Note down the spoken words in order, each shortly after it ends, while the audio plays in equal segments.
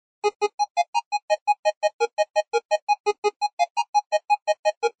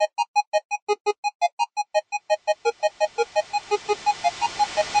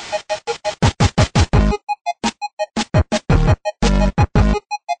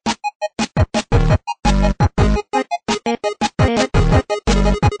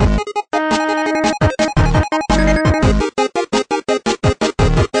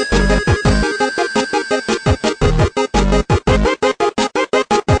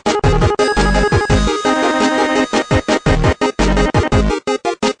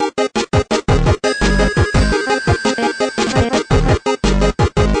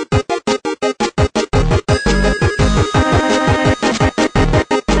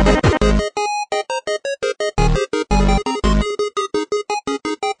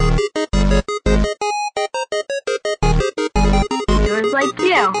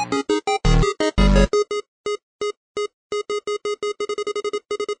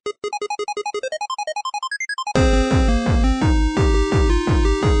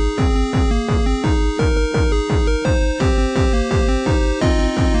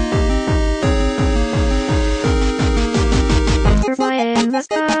in the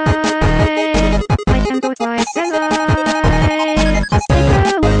sky. I can go twice as high. Just take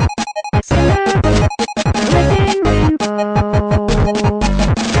a look. Let's see the reflecting rainbow. I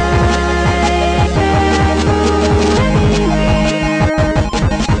can go anywhere.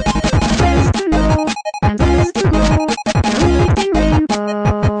 There's to know and there's to go. Reflecting rainbow.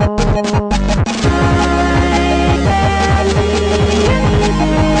 I can be anything.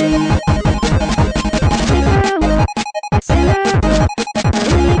 Take a look. Let's see the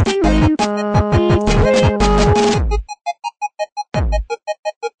reflecting rainbow. Reflecting rainbow.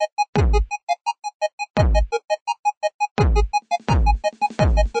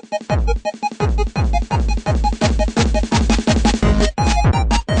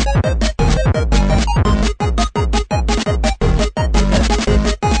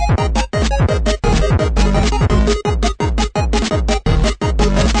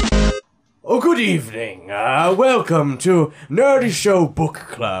 Oh, good evening. Welcome to Nerdy Show Book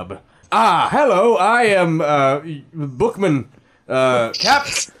Club. Hello, I am, Bookman, Cap,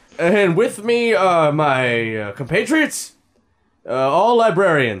 and with me, my, compatriots, all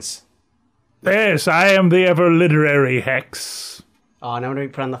librarians. Yes, I am the ever-literary Hex. Oh, now I'm gonna be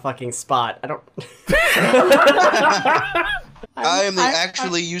put on the fucking spot. I don't... I am the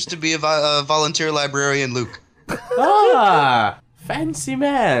actually used to be a volunteer librarian, Luke. Fancy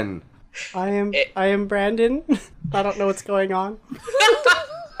man. I am Brandon. I don't know what's going on.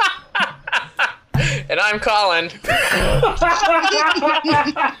 And I'm Colin. Can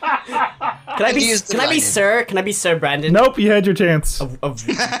I be Sir? Can I be Sir Brandon? Nope, you had your chance. Of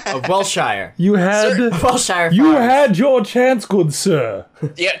Welshire. You had Welshire you Farms. had your chance, good sir.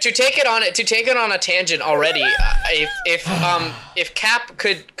 Yeah, to take it on a tangent already. If Cap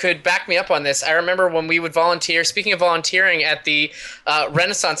could back me up on this, I remember when we would volunteer. Speaking of volunteering at the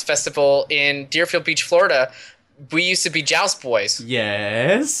Renaissance Festival in Deerfield Beach, Florida, we used to be Joust Boys.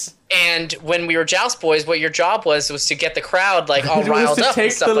 Yes. And when we were Joust Boys, what your job was to get the crowd like all riled up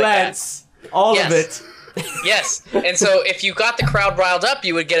and stuff like lance. All of it. Yes, and so if you got the crowd riled up,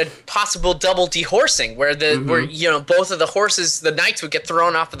 you would get a possible double dehorsing, where both of the horses, the knights would get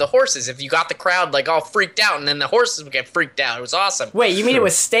thrown off of the horses. If you got the crowd like all freaked out, and then the horses would get freaked out. It was awesome. Wait, you mean it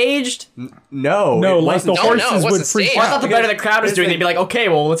was staged? No, like the horses it wasn't would freak staged. Well, I out. thought the better the crowd was doing, they'd be like, okay,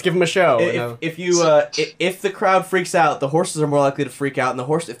 well, let's give them a show. If the crowd freaks out, the horses are more likely to freak out, and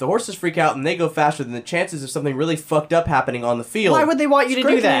if the horses freak out and they go faster, then the chances of something really fucked up happening on the field. Why would they want you to do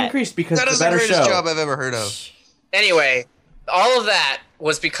greatly that? Increased because That it's is a the better greatest show. job I've ever heard of. Anyway, all of that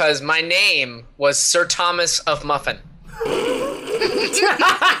was because my name was Sir Thomas of Muffin.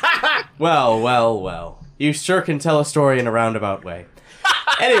 Well. You sure can tell a story in a roundabout way.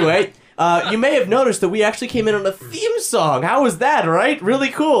 Anyway, you may have noticed that we actually came in on a theme song. How was that, right? Really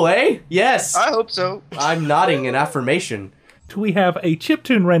cool, eh? Yes. I hope so. I'm nodding in affirmation. We have a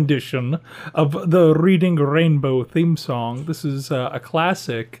chiptune rendition of the Reading Rainbow theme song. This is a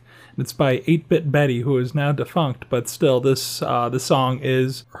classic. It's by 8-Bit Betty, who is now defunct, but still, this song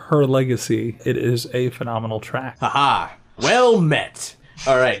is her legacy. It is a phenomenal track. Haha. Well met.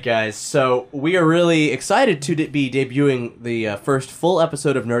 Alright, guys, so we are really excited to be debuting the first full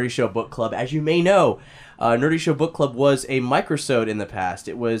episode of Nerdy Show Book Club. As you may know, Nerdy Show Book Club was a microsode in the past.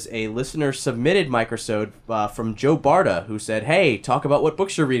 It was a listener-submitted microsode from Joe Barta, who said, hey, talk about what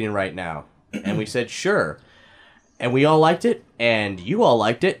books you're reading right now. And we said, sure. And we all liked it, and you all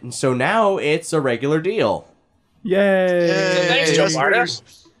liked it, and so now it's a regular deal. Yay! Thanks, Joe Barta.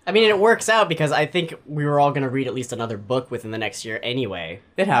 I mean, it works out because I think we were all going to read at least another book within the next year anyway.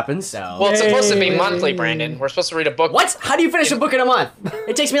 It happens. So. Well, it's supposed to be monthly, Brandon. We're supposed to read a book. What? How do you finish a book in a month?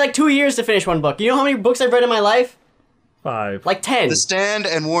 It takes me like 2 years to finish one book. You know how many books I've read in my life? 5. Like 10. The Stand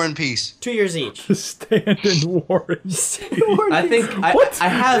and War and Peace. 2 years each. Stand and Warren. I think I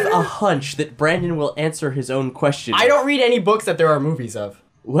have a hunch that Brandon will answer his own question. I don't read any books that there are movies of.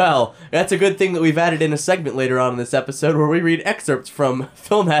 Well, that's a good thing that we've added in a segment later on in this episode where we read excerpts from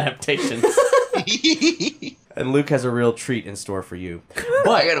film adaptations. And Luke has a real treat in store for you.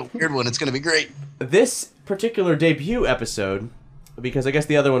 But I got a weird one. It's going to be great. this particular debut episode, because I guess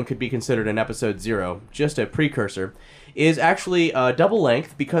the other one could be considered an episode 0, just a precursor, is actually double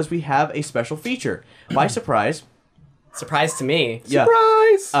length because we have a special feature. By surprise. Surprise to me. Yeah.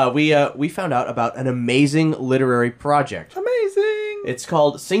 Surprise! We found out about an amazing literary project. Amazing! It's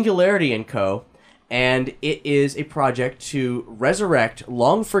called Singularity & Co., and it is a project to resurrect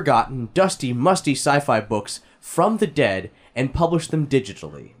long-forgotten, dusty, musty sci-fi books from the dead and publish them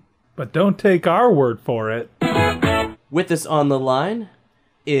digitally. But don't take our word for it. With us on the line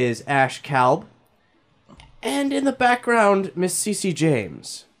is Ash Kalb, and in the background, Miss Cece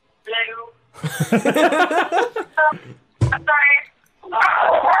James. Hello. I'm sorry.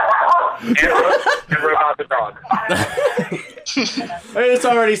 and Robot the dog. It's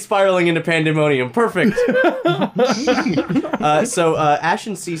already spiraling into pandemonium. Perfect. So Ash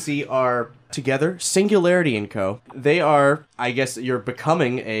and Cece are together, Singularity & Co. They are, I guess, you're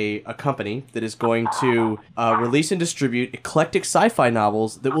becoming a company that is going to release and distribute eclectic sci-fi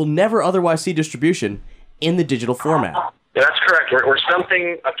novels that will never otherwise see distribution in the digital format. Yeah, that's correct. We're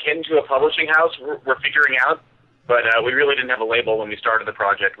something akin to a publishing house. We're figuring out, but we really didn't have a label when we started the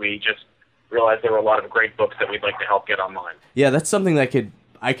project. We just realized there were a lot of great books that we'd like to help get online. Yeah, that's something that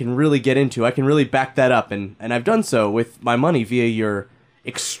I can really get into. I can really back that up, and I've done so with my money via your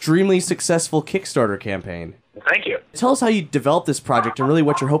extremely successful Kickstarter campaign. Thank you. Tell us how you developed this project and really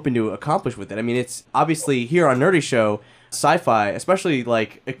what you're hoping to accomplish with it. I mean, it's obviously here on Nerdy Show, sci-fi, especially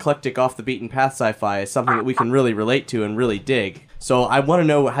like eclectic off the beaten path sci-fi, is something that we can really relate to and really dig. So I want to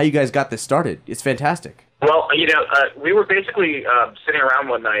know how you guys got this started. It's fantastic. Well, we were basically sitting around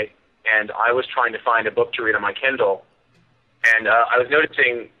one night, and I was trying to find a book to read on my Kindle, and I was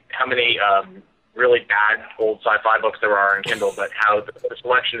noticing how many really bad old sci-fi books there are in Kindle, but how the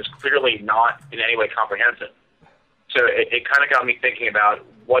selection is clearly not in any way comprehensive. So it kind of got me thinking about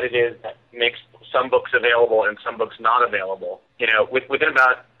what it is that makes some books available and some books not available. Within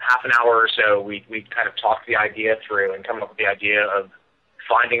about half an hour or so, we kind of talked the idea through and come up with the idea of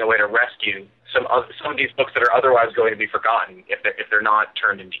finding a way to rescue some of these books that are otherwise going to be forgotten if they're not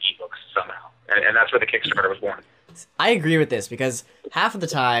turned into ebooks somehow. And that's where the Kickstarter was born. I agree with this because half of the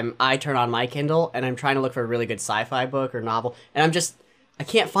time I turn on my Kindle and I'm trying to look for a really good sci-fi book or novel, and I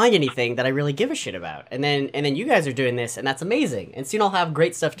can't find anything that I really give a shit about. And then you guys are doing this, and that's amazing. And soon I'll have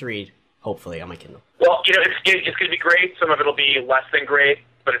great stuff to read, hopefully, on my Kindle. Well, it's going to be great. Some of it'll be less than great,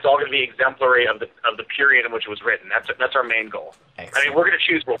 but it's all going to be exemplary of the period in which it was written. That's our main goal. Excellent. I mean, we're going to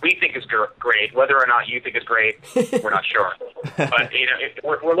choose what we think is great. Whether or not you think is great, we're not sure. But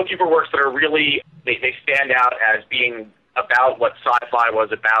we're looking for works that are really they stand out as being about what sci-fi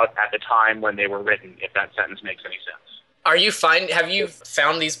was about at the time when they were written. If that sentence makes any sense. Have you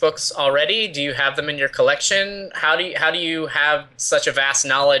found these books already? Do you have them in your collection? How do you have such a vast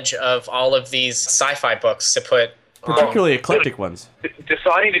knowledge of all of these sci-fi books to put? Particularly eclectic ones.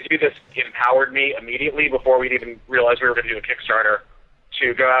 Deciding to do this empowered me immediately before we'd even realized we were going to do a Kickstarter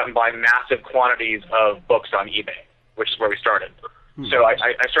to go out and buy massive quantities of books on eBay, which is where we started. So I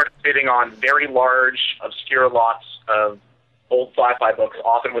started bidding on very large, obscure lots of old sci-fi books,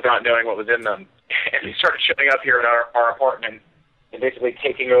 often without knowing what was in them. And they started showing up here in our apartment and basically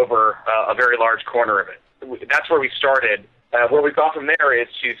taking over a very large corner of it. That's where we started. Where we've gone from there is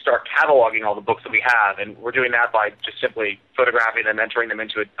to start cataloging all the books that we have, and we're doing that by just simply photographing them, entering them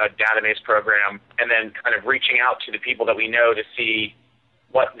into a database program, and then kind of reaching out to the people that we know to see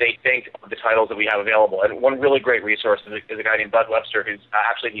what they think of the titles that we have available. And one really great resource is a guy named Bud Webster, who's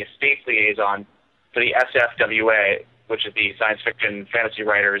actually the estates liaison for the SFWA, which is the Science Fiction Fantasy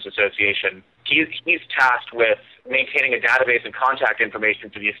Writers Association. He's tasked with maintaining a database and contact information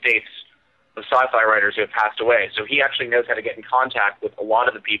for the estates of sci-fi writers who have passed away. So he actually knows how to get in contact with a lot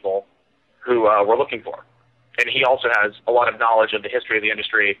of the people who we're looking for. And he also has a lot of knowledge of the history of the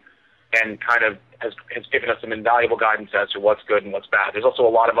industry and kind of has given us some invaluable guidance as to what's good and what's bad. There's also a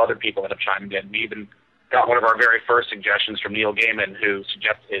lot of other people that have chimed in. We even got one of our very first suggestions from Neil Gaiman, who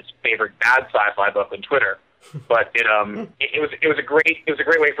suggested his favorite bad sci-fi book on Twitter. But it was a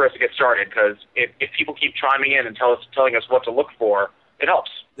great way for us to get started, because if people keep chiming in and telling us what to look for, it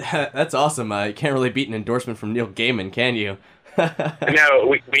helps. That's awesome. You can't really beat an endorsement from Neil Gaiman, can you? No,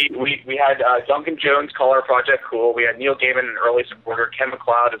 we had Duncan Jones call our project cool. We had Neil Gaiman, an early supporter. Ken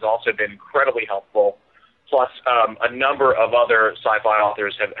MacLeod has also been incredibly helpful. Plus, a number of other sci-fi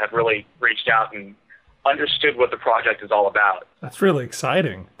authors have really reached out and understood what the project is all about. That's really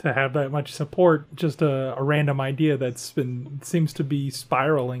exciting to have that much support. Just a random idea seems to be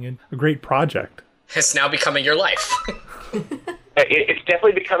spiraling in a great project. It's now becoming your life. It's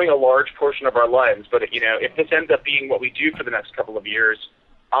definitely becoming a large portion of our lives, but if this ends up being what we do for the next couple of years,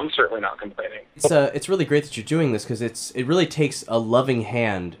 I'm certainly not complaining. It's really great that you're doing this, because it really takes a loving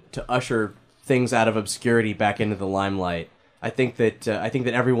hand to usher things out of obscurity back into the limelight. I think that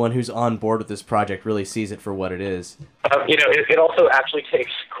everyone who's on board with this project really sees it for what it is. It also actually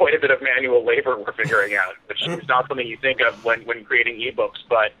takes quite a bit of manual labor we're figuring out, which is not something you think of when creating ebooks.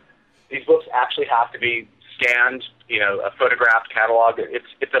 But these books actually have to be scanned, a photographed catalog.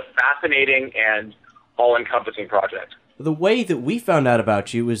 It's a fascinating and all-encompassing project. The way that we found out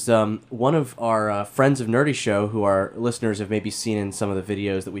about you was one of our friends of Nerdy Show, who our listeners have maybe seen in some of the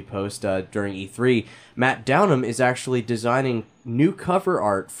videos that we post during E3. Matt Downham is actually designing new cover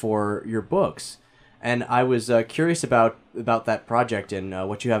art for your books. and I was curious about that project and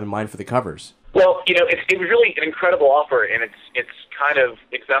what you have in mind for the covers. Well, it was really an incredible offer, and it's kind of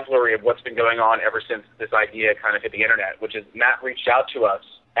exemplary of what's been going on ever since this idea kind of hit the internet, which is Matt reached out to us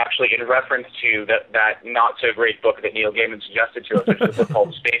actually in reference to that not-so-great book that Neil Gaiman suggested to us, which is a book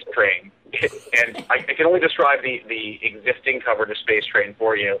called Space Train. And I can only describe the existing cover to Space Train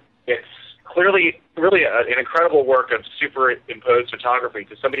for you. It's clearly really an incredible work of superimposed photography,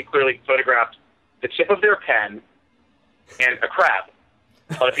 because somebody clearly photographed the tip of their pen and a crab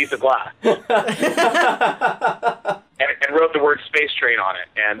on a piece of glass. And wrote the word Space Train on it.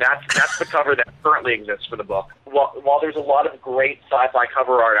 And that's the cover that currently exists for the book. While there's a lot of great sci-fi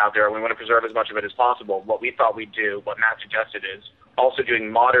cover art out there, and we want to preserve as much of it as possible, what we thought we'd do, what Matt suggested, is also doing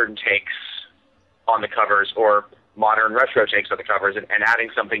modern takes on the covers, or modern retro takes on the covers, and adding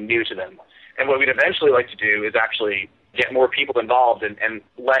something new to them. And what we'd eventually like to do is actually get more people involved and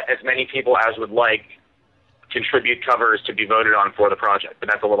let as many people as would like contribute covers to be voted on for the project. But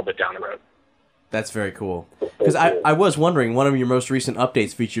that's a little bit down the road. That's very cool. Because I was wondering, one of your most recent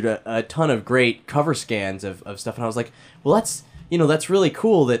updates featured a ton of great cover scans of stuff, and I was like, well, that's really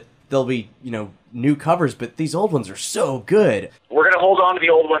cool that there'll be, new covers, but these old ones are so good. We're going to hold on to the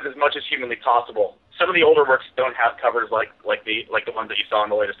old ones as much as humanly possible. Some of the older works don't have covers like the ones that you saw in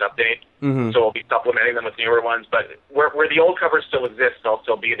the latest update, so we'll be supplementing them with newer ones. But where the old covers still exist, they'll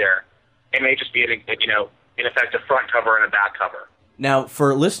still be there. It may just be, in effect, a front cover and a back cover. Now,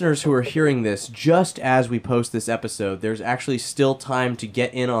 for listeners who are hearing this, just as we post this episode, there's actually still time to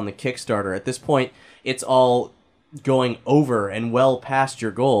get in on the Kickstarter. At this point, it's all going over and well past your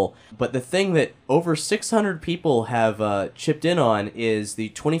goal. But the thing that over 600 people have chipped in on is the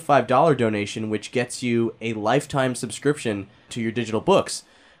 $25 donation, which gets you a lifetime subscription to your digital books,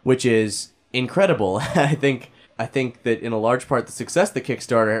 which is incredible. I think that in a large part, the success of the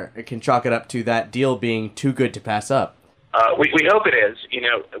Kickstarter can chalk it up to that deal being too good to pass up. We hope it is.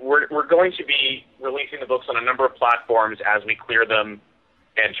 We're going to be releasing the books on a number of platforms as we clear them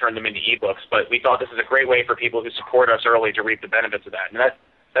and turn them into ebooks. But we thought this is a great way for people who support us early to reap the benefits of that. And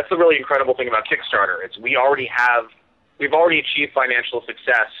that's the really incredible thing about Kickstarter. We've already achieved financial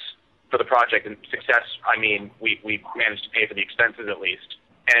success for the project. And success, I mean, we managed to pay for the expenses at least.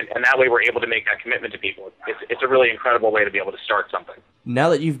 And that way we're able to make that commitment to people. It's a really incredible way to be able to start something. Now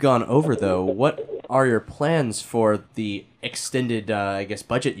that you've gone over, though, what are your plans for the extended,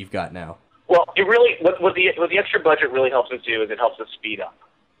 budget you've got now? Well, what the extra budget really helps us do is it helps us speed up.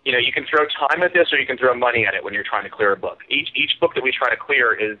 You can throw time at this or you can throw money at it when you're trying to clear a book. Each book that we try to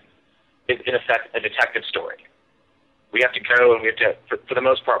clear is in effect a detective story. We have to go and for the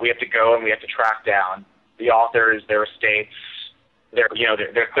most part, we have to go and we have to track down the authors, their estates, their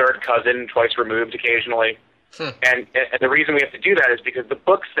third cousin, twice removed occasionally. And the reason we have to do that is because the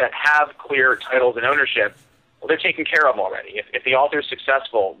books that have clear titles and ownership, well, they're taken care of already. If the author is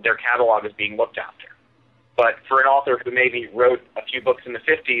successful, their catalog is being looked after. But for an author who maybe wrote a few books in the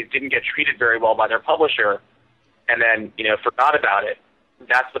 50s, didn't get treated very well by their publisher, and then forgot about it,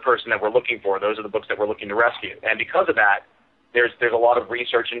 that's the person that we're looking for. Those are the books that we're looking to rescue. And because of that, there's a lot of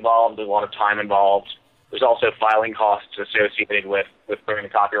research involved, there's a lot of time involved. There's also filing costs associated with clearing the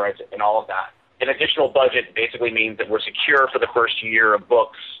copyrights and all of that. An additional budget basically means that we're secure for the first year of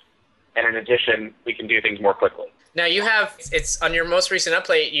books, and in addition, we can do things more quickly. Now it's on your most recent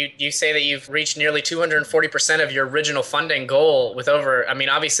update, you say that you've reached nearly 240% of your original funding goal with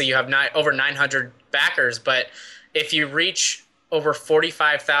obviously you have over 900 backers, but if you reach over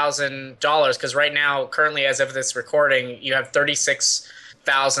 $45,000, because right now, currently as of this recording, you have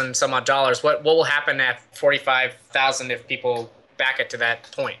 $36,000 some odd dollars. What will happen at $45,000 if people back it to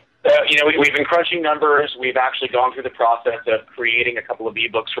that point? We've been crunching numbers. We've actually gone through the process of creating a couple of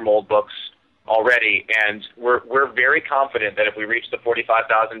ebooks from old books already, and we're very confident that if we reach the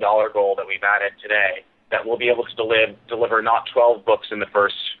 $45,000 goal that we've added today, that we'll be able to deliver not 12 books in the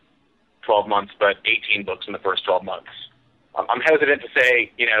first 12 months, but 18 books in the first 12 months. I'm hesitant to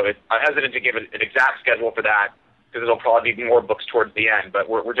say, I'm hesitant to give an exact schedule for that, because there'll probably be more books towards the end, but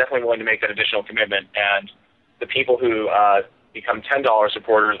we're definitely willing to make that additional commitment, and the people who become $10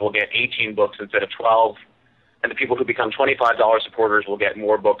 supporters will get 18 books instead of 12, and the people who become $25 supporters will get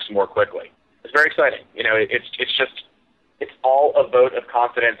more books more quickly. It's very exciting. It's all a vote of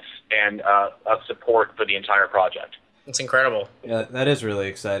confidence and of support for the entire project. It's incredible. Yeah, that is really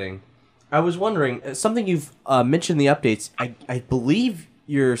exciting. I was wondering, something you've mentioned in the updates, I believe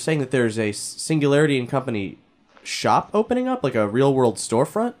you're saying that there's a Singularity & Company shop opening up, like a real-world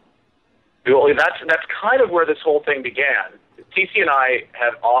storefront? Well, that's kind of where this whole thing began. TC and I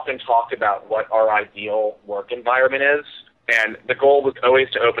have often talked about what our ideal work environment is, And the goal was always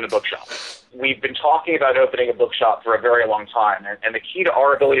to open a bookshop. We've been talking about opening a bookshop for a very long time, and the key to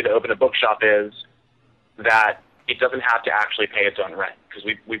our ability to open a bookshop is that it doesn't have to actually pay its own rent, because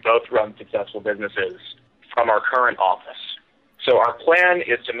we both run successful businesses from our current office. So our plan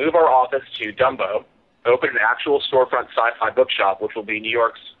is to move our office to Dumbo, open an actual storefront sci-fi bookshop, which will be New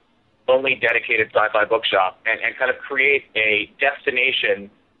York's only dedicated sci-fi bookshop, and kind of create a destination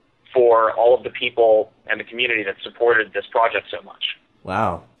for all of the people and the community that supported this project so much.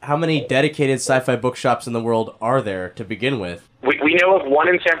 Wow. How many dedicated sci-fi bookshops in the world are there to begin with? We know of one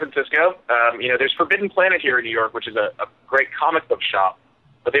in San Francisco. There's Forbidden Planet here in New York, which is a great comic book shop,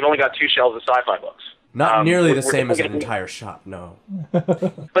 but they've only got 2 shelves of sci-fi books. Not nearly the same as an entire shop, no. But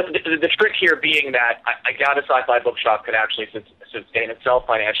the trick here being that I doubt a sci-fi bookshop could actually sustain itself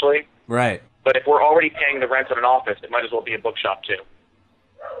financially. Right. But if we're already paying the rent on an office, it might as well be a bookshop too.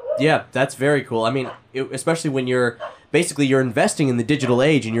 Yeah, that's very cool. I mean, especially when you're investing in the digital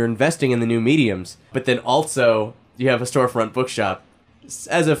age and you're investing in the new mediums, but then also you have a storefront bookshop.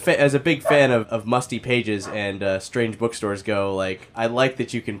 As a big fan of musty pages and strange bookstores go, like, I like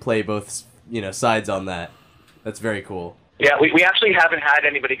that you can play both, sides on that. That's very cool. Yeah, we actually haven't had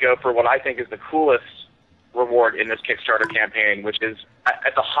anybody go for what I think is the coolest reward in this Kickstarter campaign, which is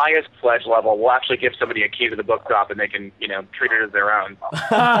at the highest pledge level, we'll actually give somebody a key to the bookshop and they can, treat it as their own.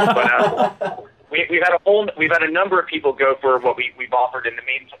 But we've had a number of people go for what we've offered in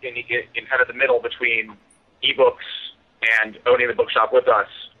kind of the middle between ebooks and owning the bookshop with us,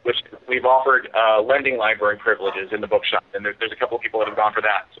 which we've offered lending library privileges in the bookshop, and there's a couple of people that have gone for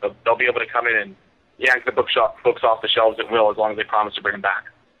that. So they'll be able to come in and yank the books off the shelves at will, as long as they promise to bring them back.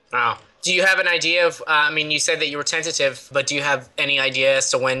 Wow. Do you have an idea of, you said that you were tentative, but do you have any idea as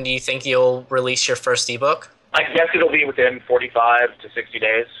to when do you think you'll release your first ebook? I guess it'll be within 45 to 60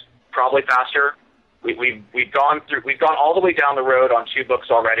 days, probably faster. We've gone all the way down the road on 2 books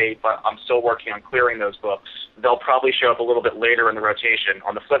already, but I'm still working on clearing those books. They'll probably show up a little bit later in the rotation.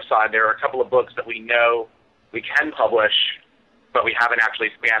 On the flip side, there are a couple of books that we know we can publish, but we haven't actually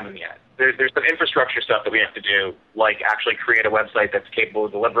scanned them yet. There's some infrastructure stuff that we have to do, like actually create a website that's capable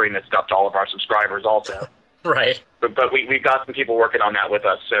of delivering this stuff to all of our subscribers also. Right. But we've got some people working on that with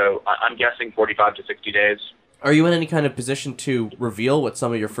us, so I'm guessing 45 to 60 days. Are you in any kind of position to reveal what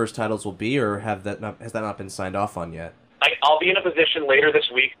some of your first titles will be, or has that not been signed off on yet? I'll be in a position later this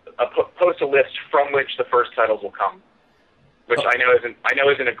week to post a list from which the first titles will come, which I know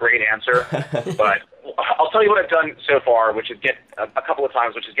isn't a great answer, but I'll tell you what I've done so far, which is get a couple of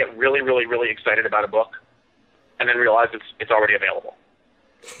times, which is get really, really, really excited about a book, and then realize it's already available.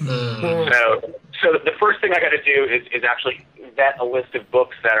 So the first thing I got to do is actually vet a list of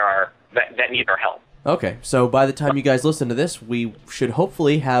books that need our help. Okay, so by the time you guys listen to this, we should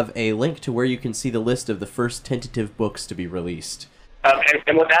hopefully have a link to where you can see the list of the first tentative books to be released.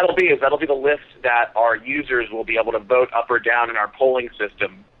 And what that'll be the list that our users will be able to vote up or down in our polling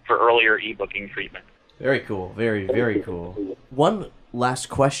system for earlier e-booking treatment. Very cool. Very, very cool. One last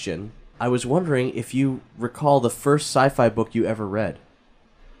question. I was wondering if you recall the first sci-fi book you ever read.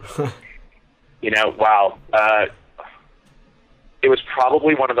 Wow. It was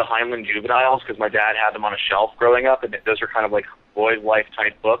probably one of the Heinlein juveniles, because my dad had them on a shelf growing up, and those are kind of like boys' life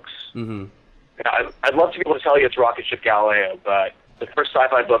type books. Mm-hmm. I'd love to be able to tell you it's Rocket Ship Galileo, but the first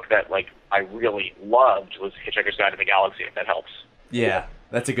sci-fi book that I really loved was Hitchhiker's Guide to the Galaxy, if that helps. Yeah,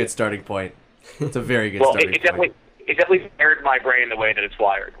 that's a good starting point. It's a very good starting point. It definitely fired my brain the way that it's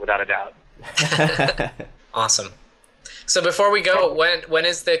wired, without a doubt. Awesome. So before we go, when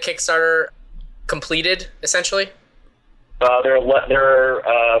is the Kickstarter completed, essentially? There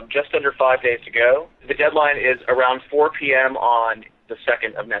are just under 5 days to go. The deadline is around 4 p.m. on the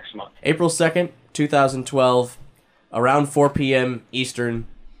 2nd of next month. April 2nd, 2012, around 4 p.m. Eastern.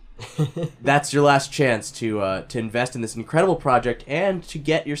 That's your last chance to invest in this incredible project and to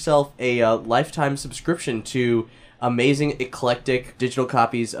get yourself a lifetime subscription to amazing, eclectic digital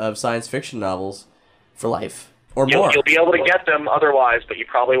copies of science fiction novels for life or more. You'll be able to get them otherwise, but you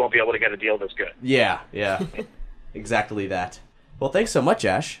probably won't be able to get a deal this good. Yeah. Exactly that. Well, thanks so much,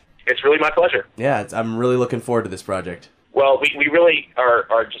 Ash. It's really my pleasure. Yeah, I'm really looking forward to this project. Well, we really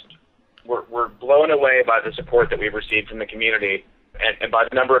are just we're blown away by the support that we've received from the community and by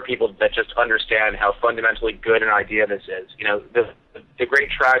the number of people that just understand how fundamentally good an idea this is. The great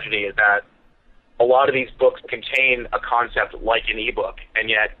tragedy is that a lot of these books contain a concept like an ebook, and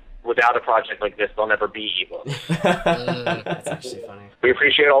yet without a project like this, they'll never be ebooks. That's actually funny. We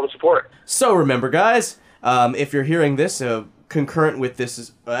appreciate all the support. So remember, guys, if you're hearing this concurrent with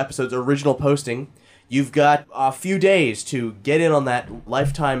this episode's original posting, you've got a few days to get in on that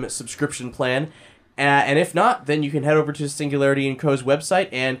lifetime subscription plan And if not, then you can head over to Singularity & Co.'s website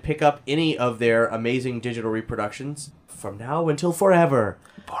and pick up any of their amazing digital reproductions from now until forever.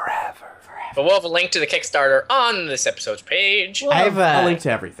 But we'll have a link to the Kickstarter on this episode's page. We'll have a link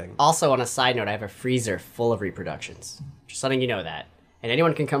to everything. Also, on a side note, I have a freezer full of reproductions. Just letting you know that. And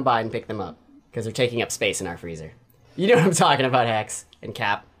anyone can come by and pick them up, because they're taking up space in our freezer. You know what I'm talking about, Hex and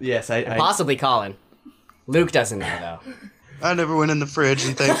Cap. Yes, and possibly Colin. Luke doesn't know, though. I never went in the fridge,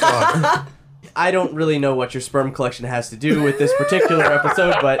 and thank God. I don't really know what your sperm collection has to do with this particular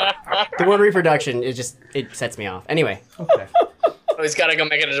episode, but... The word reproduction, it sets me off. Anyway. Okay. Oh, he's got to go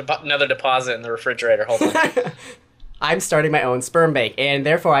make another deposit in the refrigerator. Hold on. I'm starting my own sperm bank, and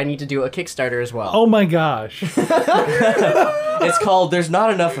therefore I need to do a Kickstarter as well. Oh my gosh. It's called There's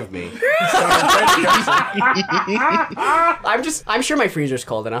Not Enough of Me. I'm sure my freezer's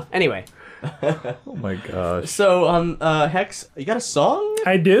cold enough. Anyway. Oh my gosh. So, Hex, you got a song?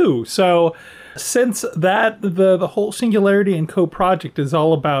 I do. So, since the whole Singularity & Co. project is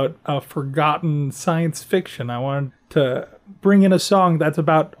all about forgotten science fiction, I wanted to bring in a song that's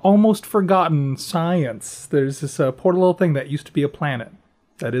about almost forgotten science. There's this poor little thing that used to be a planet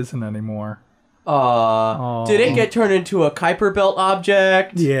that isn't anymore. Did it get turned into a Kuiper Belt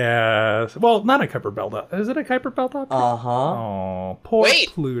object? Yes. Well, not a Kuiper Belt. Is it a Kuiper Belt object? Uh-huh. Oh, poor Wait,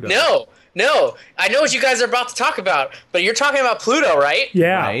 Pluto. No. I know what you guys are about to talk about, but you're talking about Pluto, right?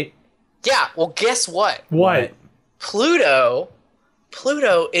 Yeah. Right? Yeah, well, guess what? What? Pluto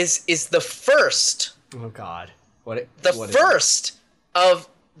is the first. Oh, God. The first of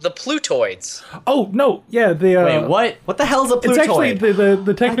the Plutoids. Oh, no. Yeah, Wait, what? What the hell's a Plutoid? It's actually,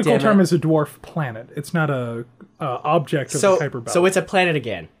 the technical damn term it. is a dwarf planet. It's not a object of the Kuiper Belt. So it's a planet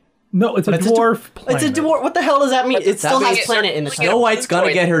again. No, it's a dwarf planet. It's a dwarf. What the hell does that mean? It still has means- planet in the Snow title. White's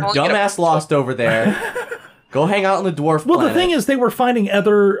gonna get her Calling it a dumbass lost over there. Go hang out on the dwarf Well, planet. the thing is, they were finding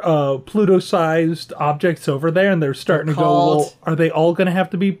other Pluto-sized objects over there, and they're starting to go, well, are they all going to have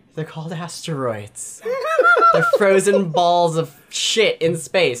to be... They're called asteroids. They're frozen balls of shit in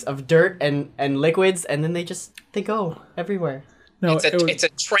space, of dirt and liquids, and then they go everywhere. No, It's a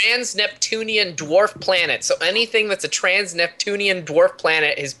trans-Neptunian dwarf planet, so anything that's a trans-Neptunian dwarf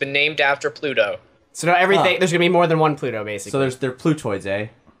planet has been named after Pluto. So now everything, there's going to be more than one Pluto, basically. So they're Plutoids, eh?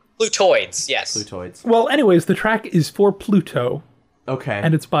 Plutoids, yes. Plutoids. Well, anyways, the track is for Pluto, Okay.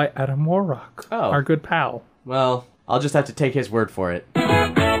 and it's by Adam Warrock, our good pal. Well, I'll just have to take his word for it.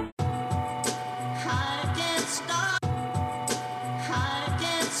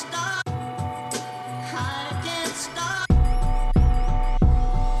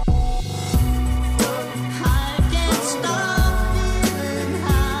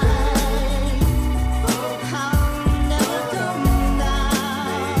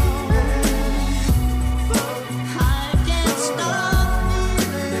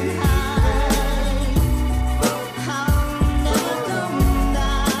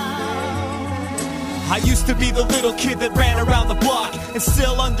 I used to be the little kid that ran around the block, and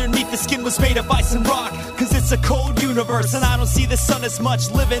still underneath the skin was made of ice and rock. Cause it's a cold universe, and I don't see the sun as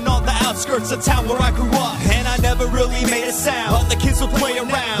much living on the outskirts of town where I grew up. And I never really made a sound, all the kids would play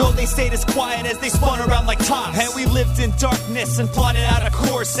around, though they stayed as quiet as they spun around like tops. And we lived in darkness and plotted out a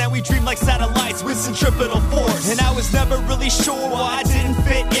course, and we dreamed like satellites with centripetal force. And I was never really sure why I didn't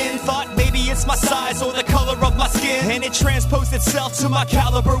fit in, thought maybe it's my size or the color of my skin. And it transposed itself to my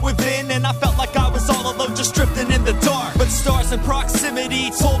caliber within, and I felt like I was all alone, just drifting in the dark. But stars and proximity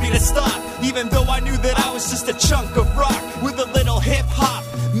told me to stop, even though I knew that I was just a chunk of rock with a little hip-hop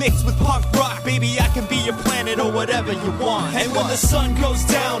mixed with punk rock. Baby, I can be your planet or whatever you want. And when the sun goes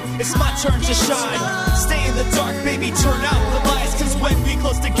down, it's my turn to shine. Stay in the dark, baby, turn out the lights, cause when we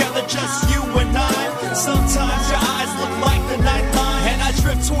close together, just you and I, sometimes your eyes look like the night line, and I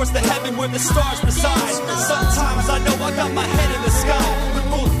drift towards the heaven where the stars reside. Sometimes I know I got my head in the sky with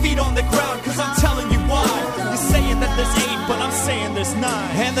both feet on the ground, cause I'm telling you why. You're saying that there's 8, but I'm saying there's 9.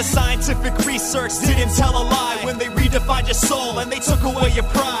 And the scientific research didn't tell a lie when they redefined your soul and they took away your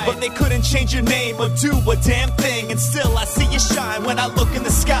pride. But they couldn't change your name or do a damn thing, and still I see you shine when I look in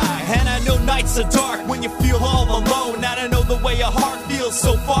the sky. And I know nights are dark when you feel all alone, and I know the way a heart feels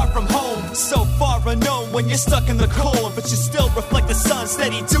so far from home, so far unknown when you're stuck in the cold, but you still reflect the sun,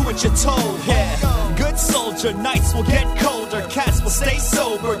 steady do what you're told. Yeah, good soldier, nights will get colder, cats will stay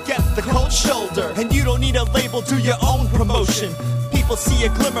sober, get the cold shoulder, and you don't need a label, do your own promotion. People see a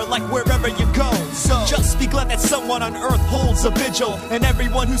glimmer like wherever you go, so just be glad that someone on earth holds a vigil, and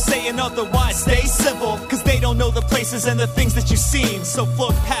everyone who's saying otherwise stay simple, cause they don't know the places and the things that you've seen. So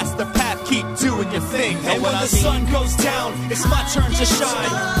float past the path, keep doing your thing. And when the sun goes down, it's my turn to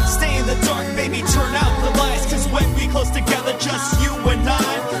shine. Stay in the dark, baby, turn out the lights, cause when we close together, just you and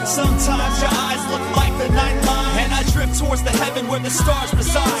I, sometimes your eyes look like towards the heaven where the stars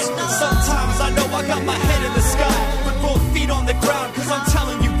reside. Sometimes I know I got my head in the sky, but both feet on the ground, cause I'm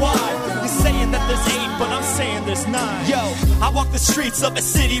telling you why. You're saying that there's 8, but I'm saying there's 9. Yo, I walk the streets of a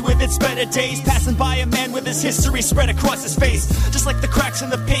city with its better days, passing by a man with his history spread across his face. Just like the cracks in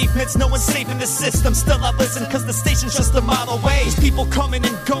the pavements, no one's safe in the system. Still I listen, cause the station's just a mile away. There's people coming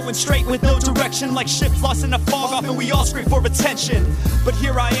and going straight with no direction, like ships lost in a fog off and we all scream for attention. But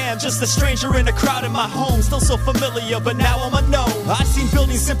here I am, just a stranger in a crowd in my home, still so familiar, but now I'm unknown. I've seen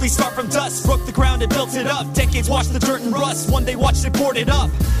buildings simply start from dust, broke the ground and built it up. Decades watched the dirt and rust, one day watched it board it up.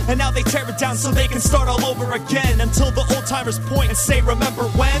 And now they tear it down so they can start all over again, until the old timers point and say, remember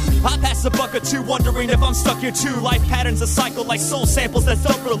when? I pass a buck or two wondering if I'm stuck here too. Life patterns a cycle like soul samples that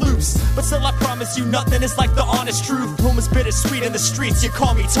dump for loops. But still I promise you nothing is like the honest truth. Home is bittersweet in the streets, you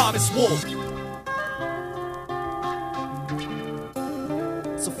call me Thomas Wolfe.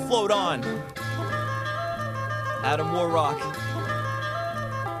 So float on, Adam Warrock.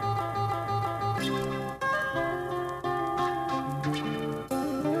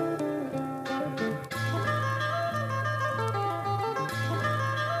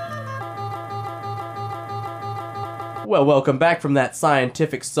 Well, welcome back from that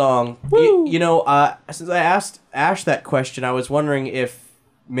scientific song. You know, since I asked Ash that question, I was wondering if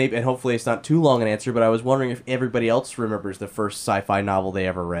maybe, and hopefully it's not too long an answer, but I was wondering if everybody else remembers the first sci-fi novel they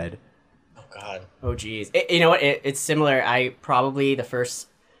ever read. Oh God. Oh geez. You know what? It's similar. The first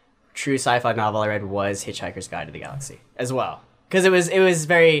true sci-fi novel I read was Hitchhiker's Guide to the Galaxy as well, because it was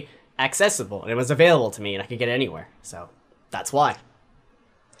very accessible and it was available to me and I could get it anywhere. So that's why.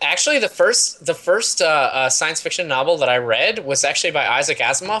 Actually, the first science fiction novel that I read was actually by Isaac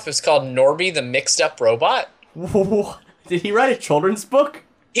Asimov. It was called Norby the Mixed Up Robot. Did he write a children's book?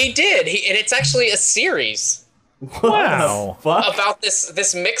 He did. And it's actually a series. Wow. About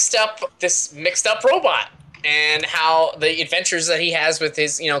this mixed up robot and how the adventures that he has with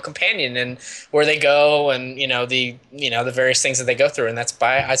his companion and where they go and the various things that they go through, and that's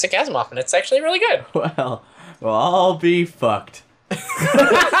by Isaac Asimov, and it's actually really good. Well, I'll be fucked.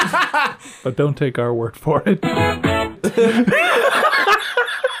 But don't take our word for it. Oh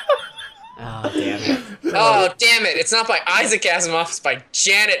damn it! Oh damn it! It's not by Isaac Asimov. It's by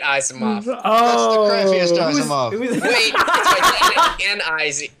Janet Asimov. Oh, That's the crappiest Asimov. Wait, it's by Janet and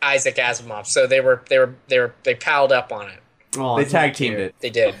Isaac Asimov. So they piled up on it. Oh, They that's tag not teamed cute. it.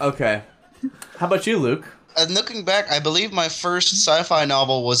 They did. Okay. How about you, Luke? And looking back, I believe my first sci-fi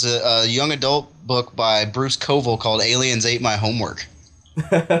novel was a young adult book by Bruce Coville called Aliens Ate My Homework.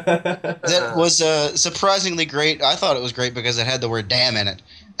 That was surprisingly great. I thought it was great because it had the word damn in it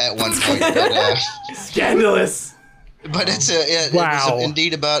at one point. But, Scandalous! but it was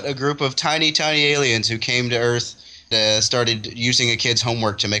indeed about a group of tiny, tiny aliens who came to Earth, started using a kid's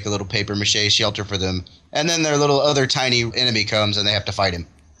homework to make a little papier-mâché shelter for them. And then their little other tiny enemy comes and they have to fight him.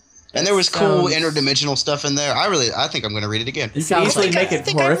 And there was cool interdimensional stuff in there. I think I'm going to read it again. You can easily make I it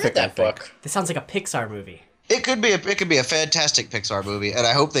think I read horrific, that book. This sounds like a Pixar movie. It could be a fantastic Pixar movie, and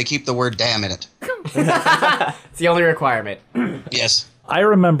I hope they keep the word damn in it. It's the only requirement. Yes. I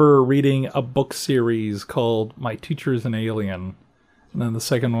remember reading a book series called My Teacher's an Alien. And then the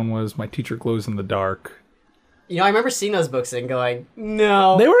second one was My Teacher Glows in the Dark. I remember seeing those books and going,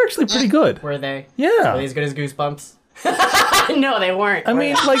 no. They were actually pretty good. Were they? Yeah. Were they as good as Goosebumps? No, they weren't. I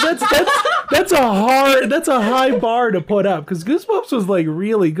mean, like that's a high bar to put up because Goosebumps was like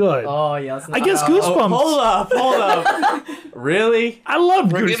really good. Oh yes. I guess Goosebumps. Hold up. Really? I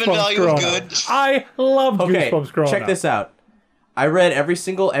loved We're giving Goosebumps value growing good. up. I loved Okay, Goosebumps growing up. check this out. I read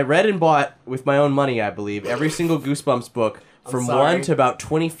and bought with my own money, I believe, every single Goosebumps book from sorry. 1 to about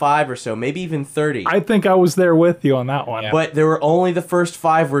 25 or so, maybe even 30. I think I was there with you on that one. But there were only the first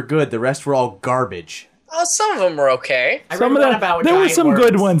 5 were good. The rest were all garbage. Oh, some of them were okay. I Some read of one them, about there were giant some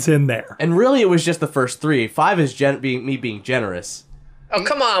good worms. ones in there. And really, it was just the first 3. 5 is me being generous. Oh,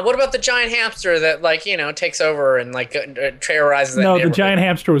 come on. What about the giant hamster that, takes over and, terrorizes that No, the neighborhood? giant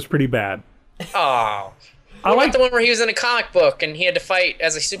hamster was pretty bad. Oh. I What like about the one where he was in a comic book and he had to fight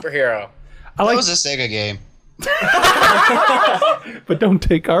as a superhero? I That like, was a Sega game. but don't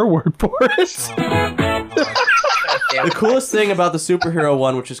take our word for it. The coolest thing about the superhero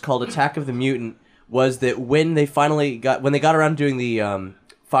one, which is called Attack of the Mutant, was that when they got around doing the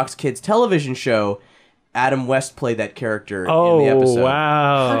Fox Kids television show, Adam West played that character in the episode. Oh,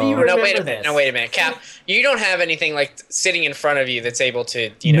 wow. How do you No, remember wait a this? minute. No, wait a minute. Cap, you don't have anything sitting in front of you that's able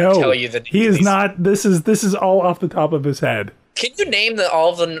to, No, tell you that he is not. This is all off the top of his head. Can you name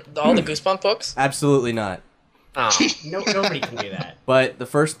all the Goosebump books? Absolutely not. Oh. Nobody can do that. But the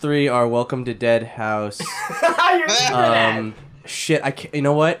first 3 are Welcome to Dead House. You're good at that. Shit, you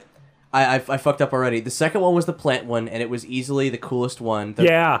know what? I fucked up already. The second one was the plant one, and it was easily the coolest one.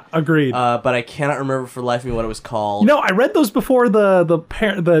 Yeah, agreed. But I cannot remember for the life of me what it was called. No, I read those before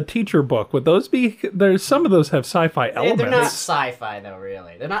the teacher book. Would those be? There's some of those have sci-fi elements. They're not sci-fi though,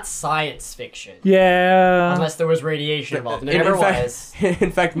 really. They're not science fiction. Yeah. Unless there was radiation involved. There never was.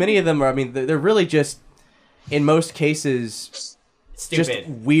 In fact, many of them are. I mean, they're really just, in most cases, Stupid. just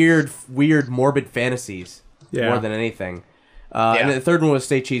weird, morbid fantasies more than anything. And the third one was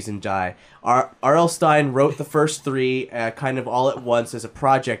Stay Cheese and Die. R.L. Stine wrote the first three kind of all at once as a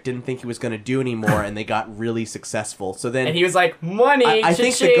project, didn't think he was going to do anymore, and they got really successful. So then, and he was like, money, I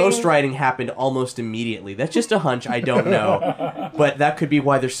think the ghostwriting happened almost immediately. That's just a hunch, I don't know. But that could be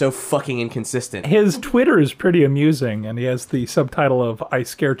why they're so fucking inconsistent. His Twitter is pretty amusing, and he has the subtitle of I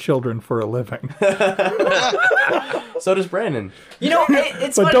scare children for a living. So does Brandon. You know,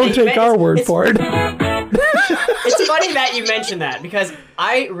 it's but funny don't take our word for it. It's funny that you mentioned that, because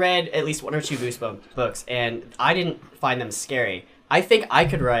I read at least one or two Goosebumps books, and I didn't find them scary. I think I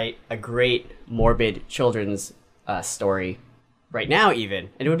could write a great morbid children's story right now, even,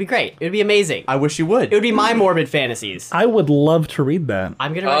 and it would be great. It would be amazing. I wish you would. It would be my morbid fantasies. I would love to read that.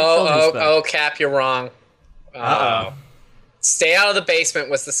 I'm gonna write a children's book. Oh, Cap, you're wrong. Uh-oh. Stay Out of the Basement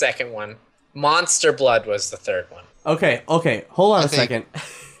was the second one. Monster Blood was the third one. Okay. Hold on a second.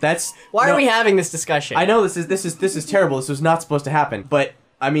 That's Why are we having this discussion? I know this is terrible. This was not supposed to happen. But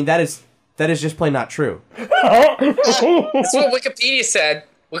I mean that is just plain not true. That's what Wikipedia said.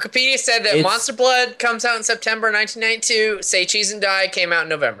 Wikipedia said that Monster Blood comes out in September 1992. Say Cheese and Die came out in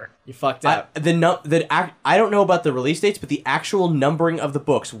November. You fucked up. I don't know about the release dates, but the actual numbering of the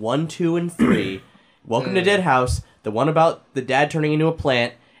books 1, 2, and 3. Welcome to Dead House. The one about the dad turning into a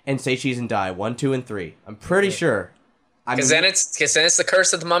plant, and Say Cheese and Die 1, 2, and 3. I'm pretty sure. Because then it's the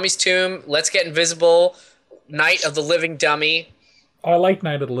Curse of the Mummy's Tomb. Let's Get Invisible. Night of the Living Dummy. I like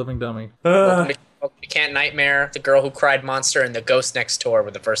Night of the Living Dummy. Can't Nightmare. The Girl Who Cried Monster, and The Ghost Next Door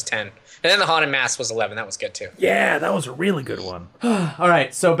were the first 10. And then The Haunted Mask was 11. That was good too. Yeah, that was a really good one. All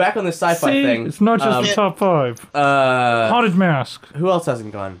right, so back on the sci-fi thing. It's not just the top 5. Haunted Mask. Who else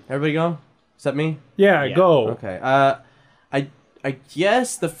hasn't gone? Everybody gone? Except me? Yeah, go. Okay. I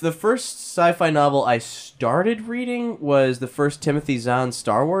guess the first sci-fi novel I started reading was the first Timothy Zahn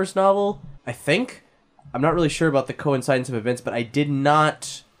Star Wars novel, I think. I'm not really sure about the coincidence of events, but I did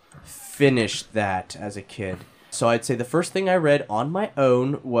not finish that as a kid. So I'd say the first thing I read on my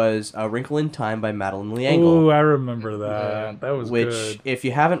own was A Wrinkle in Time by Madeleine L'Engle. Ooh, I remember that. That was good. Which, if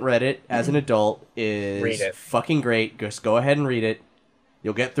you haven't read it as an adult, is fucking great. Just go ahead and read it.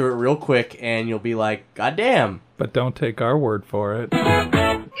 You'll get through it real quick, and you'll be like, God damn. But don't take our word for it.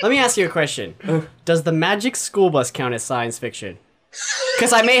 Let me ask you a question. Does the Magic School Bus count as science fiction?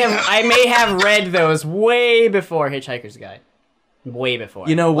 Because I may have read those way before Hitchhiker's Guide. Way before.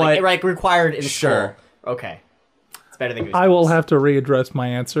 You know what? Like required in Sure. school. Okay. It's better than Goosebumps. I will have to readdress my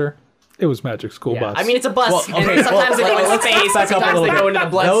answer. It was Magic School Bus. I mean, it's a bus, and sometimes they go in space, and sometimes they go into the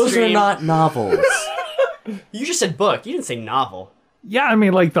bloodstream. Those are not novels. You just said book. You didn't say novel. Yeah, I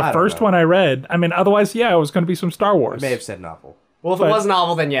mean, like the first one I read. I mean, otherwise, yeah, it was going to be some Star Wars. I may have said novel. Well, if it was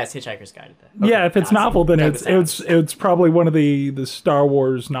novel, then yes, Hitchhiker's Guide. Then. Yeah, if it's novel, then it's probably one of the Star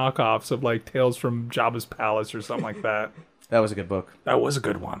Wars knockoffs of like Tales from Jabba's Palace or something like that. That was a good book. That was a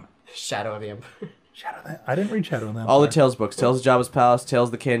good one. Shadow of the Empire. I didn't read Shadow of the Empire. All the Tales books. Tales of Jabba's Palace, Tales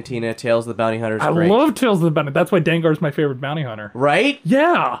of the Cantina, Tales of the Bounty Hunters. I love Tales of the Bounty. That's why Dengar's my favorite bounty hunter. Right?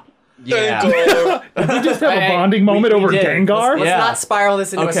 Yeah. Yeah. Did we just have a bonding moment over Dengar? Let's not spiral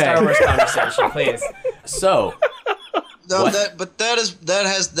this into a Star Wars conversation, please. So, no, that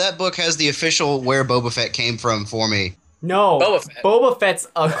book has the official where Boba Fett came from for me. No, Boba Fett's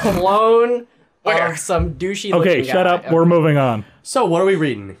a clone of some douchey. Okay, shut up. Okay. We're moving on. So, what are we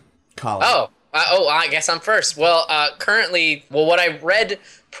reading, Colin? I guess I'm first. Well, currently, what I read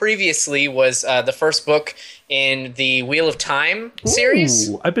previously was the first book in the Wheel of Time series.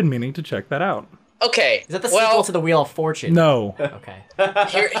 Ooh, I've been meaning to check that out. Okay. Is that the sequel to the Wheel of Fortune? No. Okay.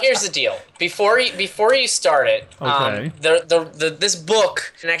 Here's the deal. Before you start it, this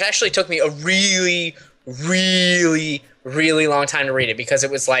book, and it actually took me a really, really, really long time to read it because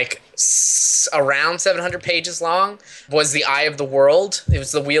it was like around 700 pages long, was The Eye of the World. It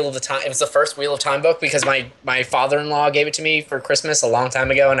was the Wheel of the Time. It was the first Wheel of Time book because my father-in-law gave it to me for Christmas a long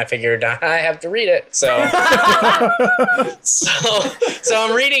time ago, and I figured I have to read it. So so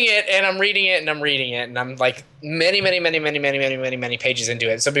I'm reading it, and I'm reading it, and I'm reading it, and I'm like many pages into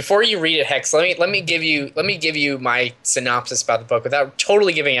it. So before you read it, Hex, let me give you my synopsis about the book without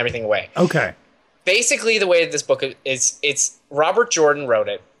totally giving everything away. Okay. Basically, the way this book is, it's Robert Jordan wrote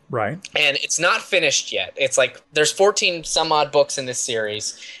it. Right. And it's not finished yet. It's like there's 14 some odd books in this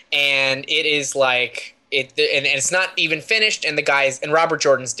series, and it is like and it's not even finished. And Robert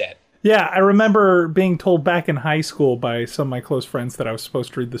Jordan's dead. Yeah, I remember being told back in high school by some of my close friends that I was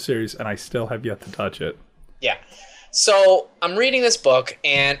supposed to read the series, and I still have yet to touch it. Yeah. So I'm reading this book,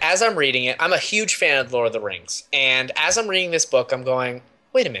 and as I'm reading it, I'm a huge fan of Lord of the Rings. And as I'm reading this book, I'm going,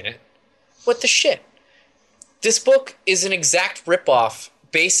 wait a minute, what the shit? This book is an exact ripoff,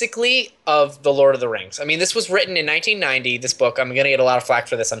 basically, of The Lord of the Rings. I mean, this was written in 1990, this book. I'm going to get a lot of flack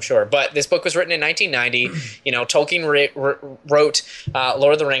for this, I'm sure. But this book was written in 1990. You know, Tolkien wrote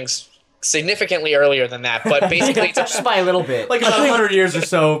Lord of the Rings significantly earlier than that. But basically, it's just by a little bit. Like about 100 years or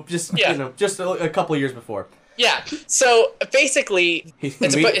so, just a couple years before. Yeah. So basically,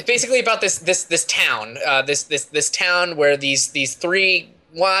 it's basically about this town, this town where these three.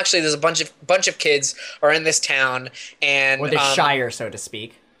 Well, actually, there's a bunch of kids are in this town, and or the Shire, so to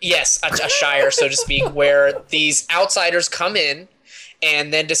speak. Yes, a Shire, so to speak, where these outsiders come in,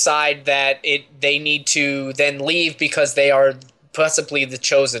 and then decide that they need to then leave because they are possibly the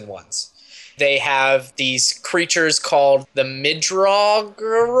chosen ones. They have these creatures called the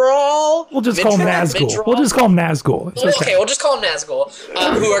Midroggerol. We'll just call them Nazgul. We'll just call them Nazgul. Okay, we'll just call them Nazgul,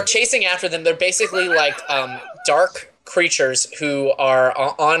 who are chasing after them. They're basically like dark creatures who are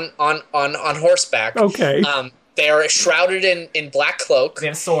on horseback. Okay. They are shrouded in black cloaks. They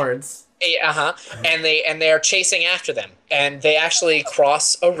have swords. And they are chasing after them, and they actually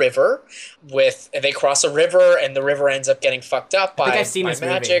cross a river. And the river ends up getting fucked up by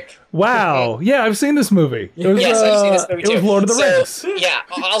magic. Movie. Wow! Yeah, I've seen this movie. Yes, I've seen this movie too. It was Lord of the Rings. Yeah,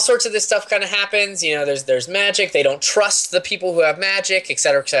 all sorts of this stuff kind of happens. You know, there's magic. They don't trust the people who have magic, et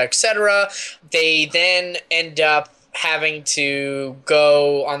cetera, et cetera, et cetera. They then end up having to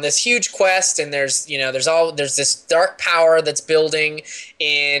go on this huge quest, and there's this dark power that's building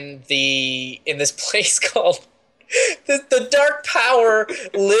in this place called the dark power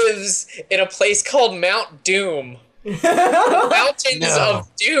lives in a place called Mount Doom. Mountains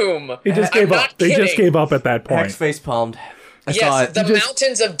of Doom. He just gave up. They just gave up at that point. Hex face palmed. Yes, the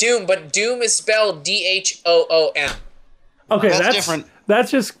Mountains of Doom, but Doom is spelled DHOOM. Okay, that's different.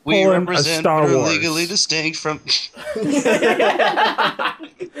 That's just pulling a Star Wars. Legally distinct from.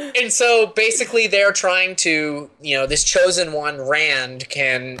 And so basically, they're trying to, this chosen one, Rand,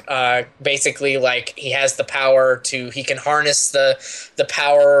 can basically he has the power he can harness the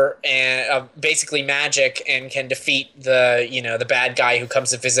power and basically magic, and can defeat the bad guy who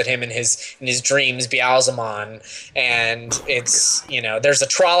comes to visit him in his dreams, Beelzemon. And it's there's a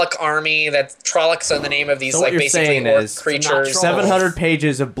Trolloc army. Trollocs are the name of these basically orc creatures. 700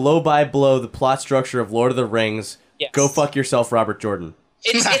 pages of blow by blow the plot structure of Lord of the Rings. Yes. Go fuck yourself, Robert Jordan.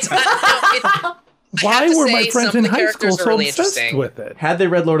 Why were my friends in high school so obsessed with it? Had they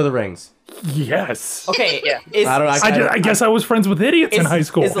read Lord of the Rings? Yes. Okay. Yeah. I guess I was friends with idiots in high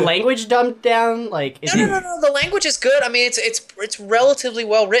school. Is the language dumbed down? No. The language is good. I mean, it's relatively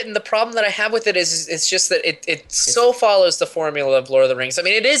well written. The problem that I have with it is it's just that it so follows the formula of Lord of the Rings. I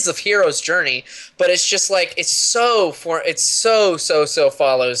mean, it is the hero's journey, but it's just it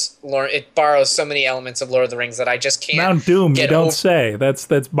follows Lord. It borrows so many elements of Lord of the Rings that I just can't. Mount Doom. You don't say.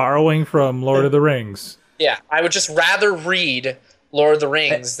 That's borrowing from Lord of the Rings. Yeah, I would just rather read Lord of the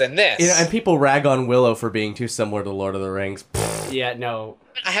Rings than this. And people rag on Willow for being too similar to Lord of the Rings. Yeah, no.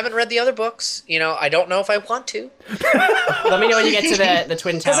 I haven't read the other books. I don't know if I want to. Let me know when you get to the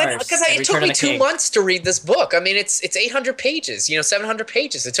Twin Towers. Because it took me 2 months to read this book. I mean, it's 800 pages, 700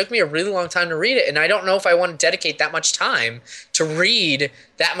 pages. It took me a really long time to read it, and I don't know if I want to dedicate that much time to read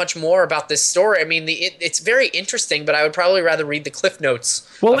that much more about this story. I mean, it's very interesting, but I would probably rather read the Cliff Notes.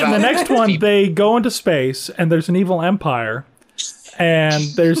 Well, in the next one, they go into space, and there's an evil empire. And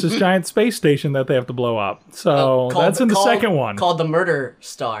there's this giant space station that they have to blow up. So that's in the second one. Called the Murder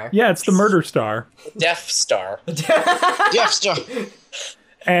Star. Yeah, it's the Murder Star. Death Star. Death Star.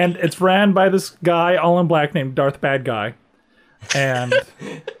 And it's ran by this guy, all in black, named Darth Bad Guy. And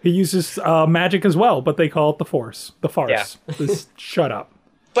he uses magic as well, but they call it the Force. The Farce. Yeah. Just shut up.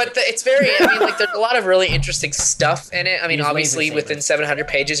 But it's very, there's a lot of really interesting stuff in it. I mean, obviously, within 700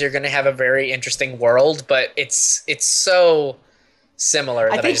 pages, you're going to have a very interesting world, but it's so similar.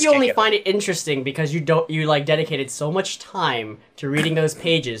 I think you only find it interesting because you dedicated so much time to reading those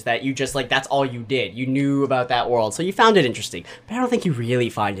pages that you just that's all you did. You knew about that world, so you found it interesting. But I don't think you really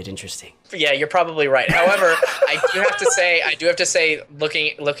find it interesting. Yeah, you're probably right. However, I do have to say,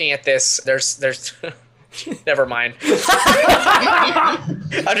 looking at this, there's Never mind.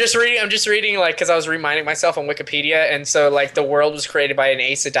 I'm just reading like because I was reminding myself on Wikipedia, and so like the world was created by an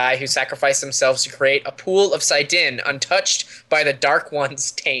Aes Sedai who sacrificed themselves to create a pool of Sidin untouched by the Dark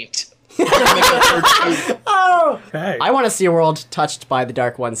One's taint. Oh, Okay. I want to see a world touched by the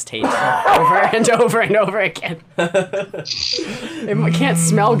Dark One's taint over and over and over again. It can't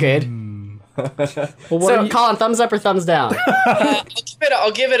smell good. So, Colin, thumbs up or thumbs down?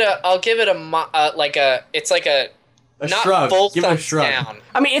 I'll give it a not shrug. full Give it a thumbs shrug. down.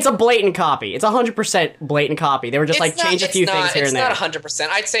 I mean, it's a blatant copy. It's 100% blatant copy. They were just like change a few things here and there. It's not 100%.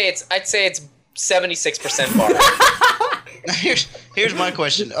 I'd say it's 76% bar. Here's my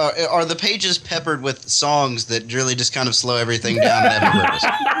question: Are the pages peppered with songs that really just kind of slow everything down and have a purpose?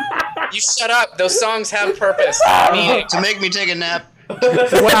 You shut up. Those songs have purpose. To make me take a nap.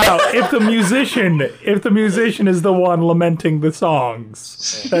 Wow, if the musician is the one lamenting the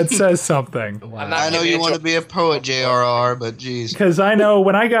songs, that says something. I know you want to be a poet, JRR, but geez. Because I know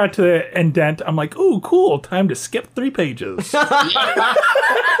when I got to indent, I'm like, ooh, cool, time to skip 3 pages.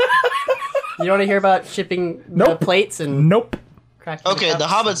 You want to hear about shipping plates and Nope. cracking Okay, cups? the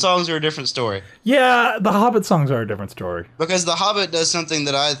Hobbit songs are a different story. Yeah, the Hobbit songs are a different story. Because the Hobbit does something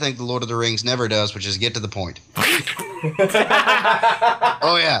that I think the Lord of the Rings never does, which is get to the point.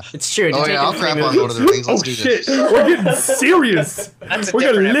 Oh yeah. It's true. Oh yeah, I'll crap on Lord of the Rings. Let's do Shit, this. we're getting serious. That's a We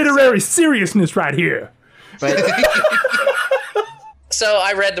got different literary seriousness right here. So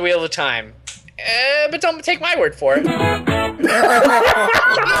I read The Wheel of Time. But don't take my word for it.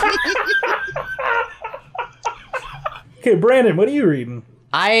 Okay, Brandon, what are you reading?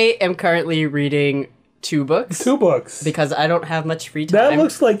 I am currently reading 2 books 2 books. because I don't have much free time. That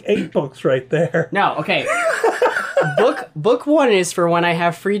looks like 8 books right there. No, okay. Book 1 is for when I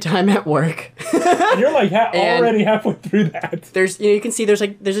have free time at work. And you're like And- already halfway through that. There's you can see there's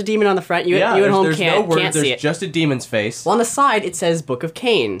a demon on the front. You at home there's can't no words, see there's it. just a demon's face. Well, on the side it says Book of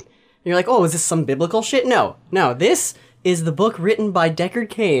Cain. And you're like, oh, is this some biblical shit? No, this is the book written by Deckard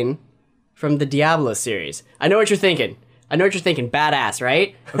Cain from the Diablo series. I know what you're thinking. Badass,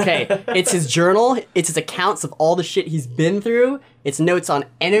 right? Okay, it's his journal. It's his accounts of all the shit he's been through. It's notes on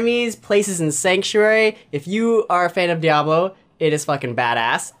enemies, places in Sanctuary. If you are a fan of Diablo, it is fucking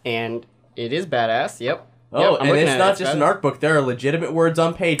badass, and it is badass. Yep. Oh, Yep, I'm and looking it's at not it. just an art book. There are legitimate words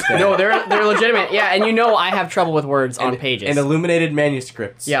on page there. No, they're legitimate. Yeah, and you know I have trouble with words on pages. And illuminated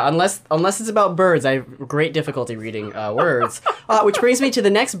manuscripts. Yeah, unless it's about birds, I have great difficulty reading words. Which brings me to the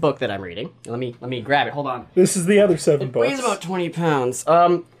next book that I'm reading. Let me grab it. Hold on. This is the other 7 It books. weighs about 20 pounds.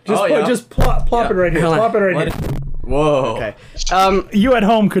 Just plop it right here. Hold on. Plop it right Let here. it- Whoa. Okay. You at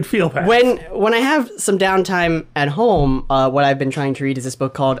home could feel that. When I have some downtime at home, what I've been trying to read is this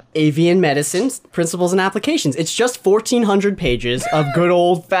book called Avian Medicine: Principles and Applications. It's just 1,400 pages of good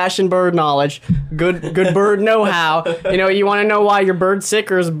old-fashioned bird knowledge, good bird know-how. You know, you want to know why your bird's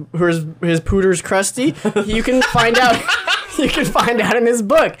sick or his pooter's crusty? You can find out. You can find out in this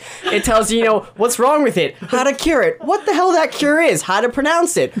book. It tells you, what's wrong with it, how to cure it, what the hell that cure is, how to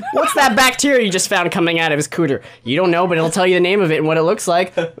pronounce it, what's that bacteria you just found coming out of his cooter. You don't know, but it'll tell you the name of it and what it looks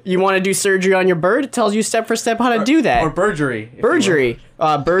like. You want to do surgery on your bird? It tells you step for step how to do that. Or burgery. if you will.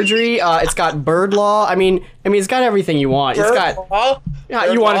 Burgery. It's got bird law. I mean, it's got everything you want. It's got. Law? Yeah,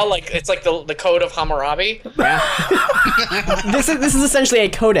 Bird you want law, like it's like the code of Hammurabi. this is essentially a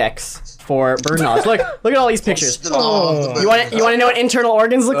codex for bird knowledge. Look at all these pictures. You want to know what internal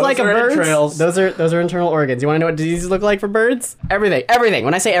organs look Those like of are birds? entrails. Those are internal organs. You want to know what diseases look like for birds? Everything.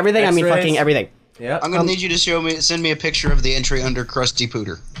 When I say everything, I mean X-rays. fucking everything. Yeah. I'm gonna need you to send me a picture of the entry under crusty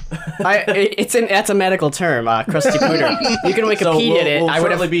pooter. That's a medical term, crusty pooter. You can So Wikipedia it. we'll I would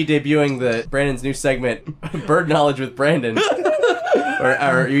shortly have. be debuting Brandon's new segment, Bird Knowledge with Brandon.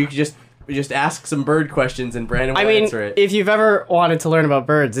 or you can just ask some bird questions and Brandon will answer it. If you've ever wanted to learn about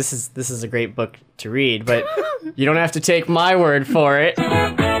birds, this is a great book to read, but you don't have to take my word for it.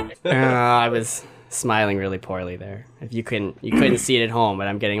 I was smiling really poorly there. If you couldn't see it at home, but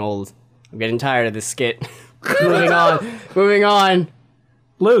I'm getting old. I'm getting tired of this skit. Moving on.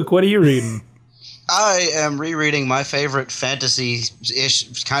 Luke, what are you reading? I am rereading my favorite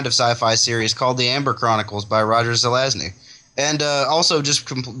fantasy-ish kind of sci-fi series called The Amber Chronicles by Roger Zelazny. And also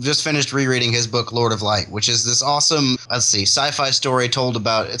just finished rereading his book Lord of Light, which is this awesome, sci-fi story told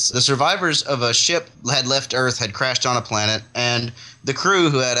about the survivors of a ship had left Earth, had crashed on a planet, and the crew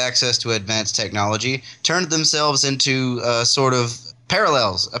who had access to advanced technology turned themselves into sort of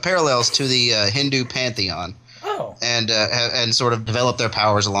parallels to the Hindu pantheon. Oh. And sort of develop their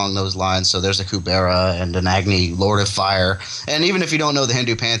powers along those lines. So there's a Kubera and an Agni, Lord of Fire. And even if you don't know the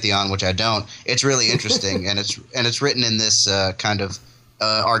Hindu pantheon, which I don't, it's really interesting. and it's written in this kind of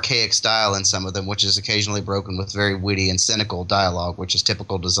archaic style in some of them, which is occasionally broken with very witty and cynical dialogue, which is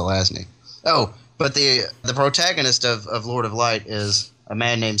typical to Zelazny. Oh, but the protagonist of Lord of Light is a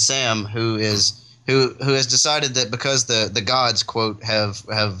man named Sam, who has decided that because the gods, quote, have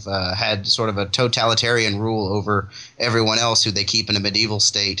had sort of a totalitarian rule over everyone else who they keep in a medieval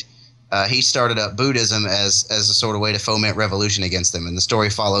state, he started up Buddhism as a sort of way to foment revolution against them, and the story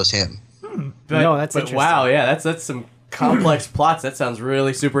follows him. That's interesting. Wow, yeah, that's some complex plots. That sounds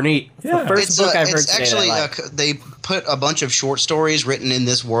really super neat. The first book I've heard today. Actually, they put a bunch of short stories written in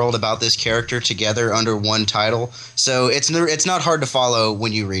this world about this character together under one title, so it's not hard to follow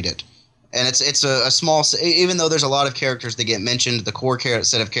when you read it. And it's a small, even though there's a lot of characters that get mentioned, the core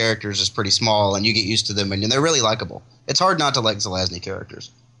set of characters is pretty small, and you get used to them, and they're really likable. It's hard not to like Zelazny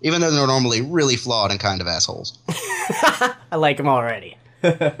characters, even though they're normally really flawed and kind of assholes. I like them already.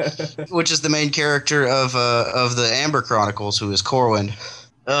 Which is the main character of the Amber Chronicles, who is Corwin.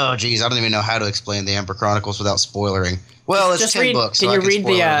 Oh, geez, I don't even know how to explain the Amber Chronicles without spoilering. Well, it's 10 books. Can so you I read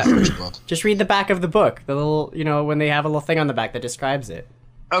the first book. Just read the back of the book, the little, when they have a little thing on the back that describes it.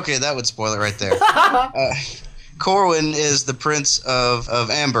 Okay, that would spoil it right there. Corwin is the prince of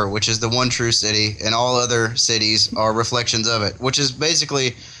Amber, which is the one true city, and all other cities are reflections of it, which is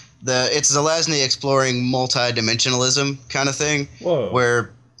basically it's Zelazny exploring multi-dimensionalism kind of thing. Whoa.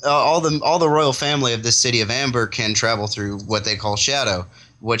 Where all the royal family of this city of Amber can travel through what they call shadow,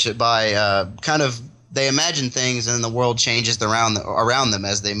 which by they imagine things and the world changes around them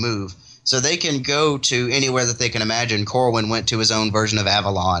as they move. So they can go to anywhere that they can imagine. Corwin went to his own version of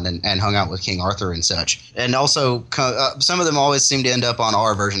Avalon and hung out with King Arthur and such. And also, some of them always seem to end up on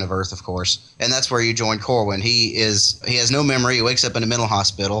our version of Earth, of course. And that's where you join Corwin. He has no memory. He wakes up in a mental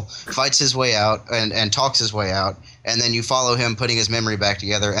hospital, fights his way out, and talks his way out. And then you follow him putting his memory back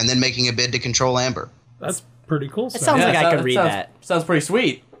together and then making a bid to control Amber. That's pretty cool. It sounds like I could read that. Sounds pretty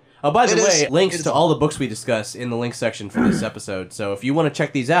sweet. Oh, by the way, links to all the books we discuss in the link section for this episode. So if you want to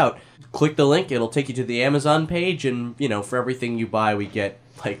check these out, click the link. It'll take you to the Amazon page, and for everything you buy, we get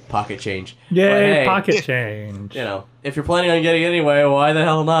pocket change. Yay, pocket change! If you're planning on getting it anyway, why the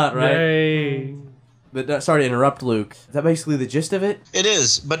hell not, right? Yay! But sorry to interrupt, Luke. Is that basically the gist of it? It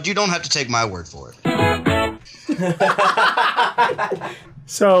is, but you don't have to take my word for it.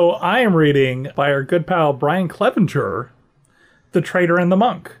 So I am reading by our good pal Brian Clevenger, The Trader and the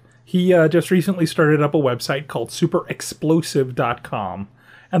Monk. He just recently started up a website called superexplosive.com.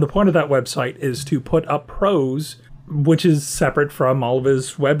 And the point of that website is to put up prose, which is separate from all of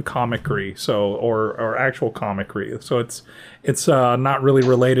his web comicry, or actual comicry. So it's not really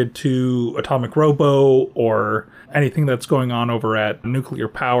related to Atomic Robo or anything that's going on over at Nuclear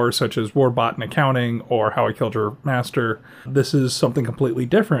Power, such as Warbot and Accounting or How I Killed Your Master. This is something completely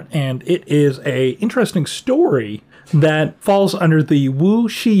different, and it is a interesting story that falls under the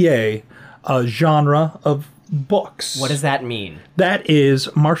wuxie genre of books. What does that mean? That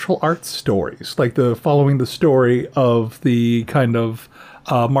is martial arts stories, following the story of the kind of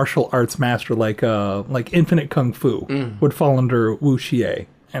martial arts master, like Infinite Kung Fu would fall under wuxie.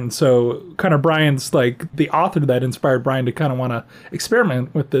 And so kind of Brian's, the author that inspired Brian to kind of want to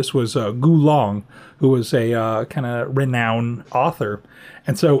experiment with this was Gu Long, who was a kind of renowned author.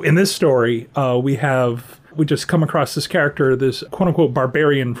 And so in this story, we just come across this character, this quote-unquote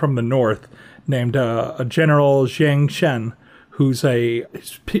barbarian from the north named General Zhang Shen, who's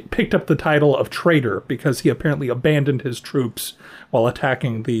picked up the title of traitor because he apparently abandoned his troops while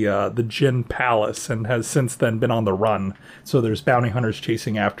attacking the Jin Palace and has since then been on the run. So there's bounty hunters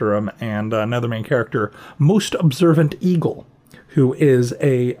chasing after him, and another main character, Most Observant Eagle, who is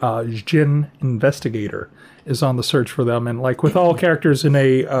a Jin investigator, is on the search for them. And with all characters in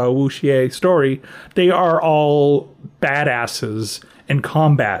a wuxie story, they are all badasses in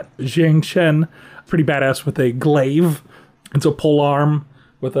combat. Zhang Shen, pretty badass with a glaive. It's a polearm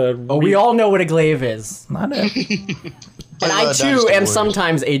with a... we all know what a glaive is. Not it. And I, too, am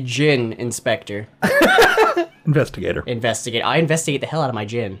sometimes a gin inspector. Investigator. I investigate the hell out of my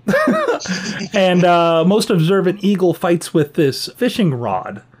gin. And Most Observant Eagle fights with this fishing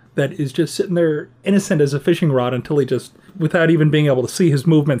rod that is just sitting there innocent as a fishing rod until he just, without even being able to see his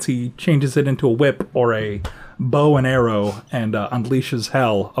movements, he changes it into a whip or a bow and arrow and unleashes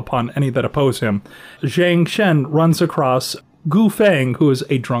hell upon any that oppose him. Zhang Shen runs across Gu Feng, who is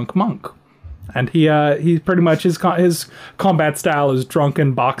a drunk monk. And he pretty much, his combat style is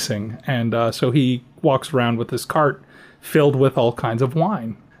drunken boxing. And so he walks around with this cart filled with all kinds of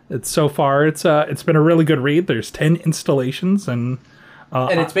wine. It's been a really good read. There's 10 installations and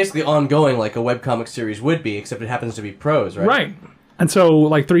it's basically ongoing like a webcomic series would be, except it happens to be prose, right? Right. And so,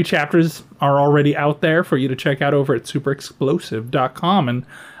 like, 3 chapters are already out there for you to check out over at superexplosive.com. And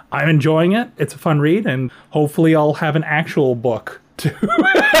I'm enjoying it. It's a fun read, and hopefully I'll have an actual book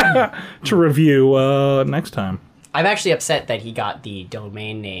to to review next time. I'm actually upset that he got the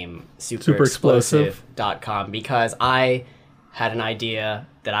domain name superexplosive.com because I had an idea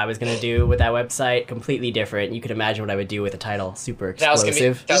that I was going to do with that website completely different. You could imagine what I would do with the title Super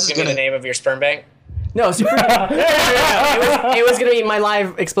Explosive. That was going to be the name of your sperm bank? No, it was going to be my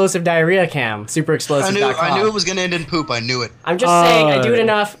live explosive diarrhea cam, superexplosive.com. I knew it was going to end in poop. I knew it. I'm just saying, I do it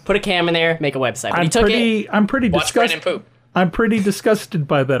enough, put a cam in there, make a website. I'm pretty Watch Brennan poop. I'm pretty disgusted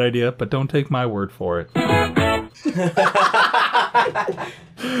by that idea, but don't take my word for it.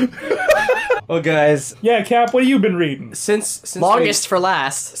 Well, guys. Yeah, Cap, what have you been reading? Since Longest for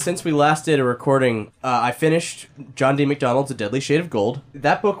last. Since we last did a recording, I finished John D. McDonald's A Deadly Shade of Gold.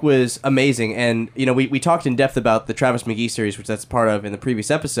 That book was amazing, and we talked in depth about the Travis McGee series, which that's part of in the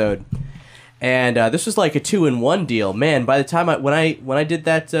previous episode. And this was like a 2-in-1 deal. Man, by the time when I did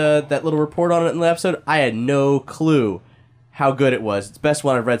that little report on it in the episode, I had no clue how good it was. It's the best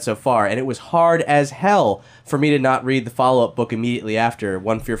one I've read so far, and it was hard as hell for me to not read the follow-up book immediately after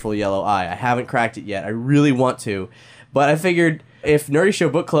One Fearful Yellow Eye. I haven't cracked it yet. I really want to, but I figured if Nerdy Show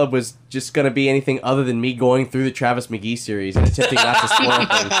Book Club was just going to be anything other than me going through the Travis McGee series and attempting not to spoil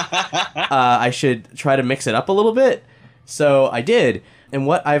things, I should try to mix it up a little bit. So I did, and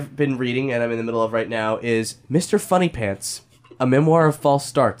what I've been reading, and I'm in the middle of right now, is Mr. Funny Pants, A Memoir of False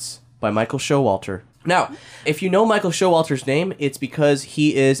Starts by Michael Showalter. Now, if you know Michael Showalter's name, it's because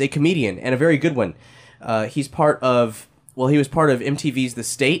he is a comedian, and a very good one. He was part of MTV's The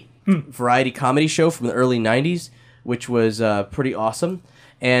State, variety comedy show from the early 90s, which was pretty awesome.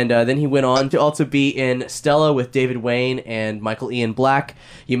 And then he went on to also be in Stella with David Wayne and Michael Ian Black.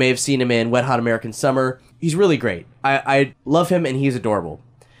 You may have seen him in Wet Hot American Summer. He's really great. I love him, and he's adorable.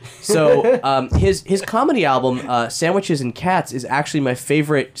 So his comedy album, Sandwiches and Cats, is actually my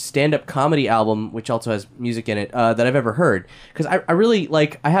favorite stand-up comedy album, which also has music in it, that I've ever heard. Because I really,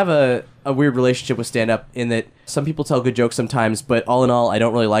 I have a weird relationship with stand-up in that some people tell good jokes sometimes, but all in all, I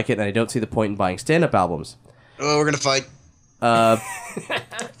don't really like it, and I don't see the point in buying stand-up albums. Oh, we're going to fight.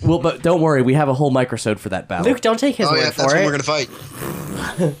 Well, but don't worry, we have a whole microsode for that battle. Luke, don't take his word for it. That's when we're going to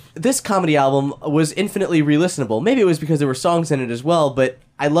fight. This comedy album was infinitely re-listenable. Maybe it was because there were songs in it as well, but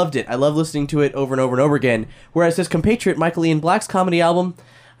I loved it. I love listening to it over and over and over again. Whereas his compatriot, Michael Ian Black's comedy album,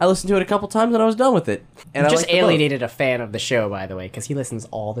 I listened to it a couple times and I was done with it. And I just alienated a fan of the show, by the way, because he listens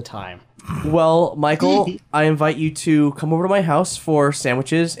all the time. Well, Michael, I invite you to come over to my house for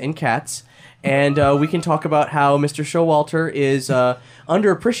Sandwiches and Cats, and we can talk about how Mr. Showalter is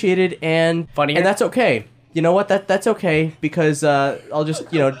underappreciated and funny, and that's okay. You know what? That's okay, because I'll just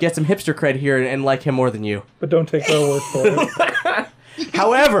get some hipster cred here and like him more than you. But don't take our word for it.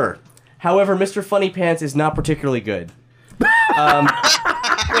 However, Mr. Funny Pants is not particularly good. Wait,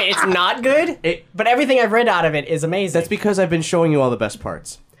 it's not good? But everything I've read out of it is amazing. That's because I've been showing you all the best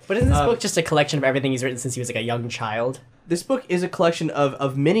parts. But isn't this book just a collection of everything he's written since he was like a young child? This book is a collection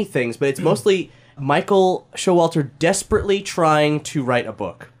of many things, but it's mostly Michael Showalter desperately trying to write a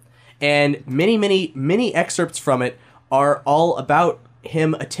book. And many excerpts from it are all about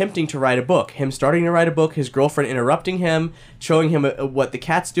him attempting to write a book, him starting to write a book, his girlfriend interrupting him, showing him what the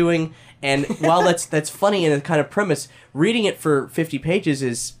cat's doing. And while that's funny in a kind of premise, reading it for 50 pages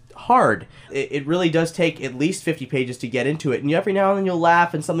is hard. It really does take at least 50 pages to get into it. And every now and then you'll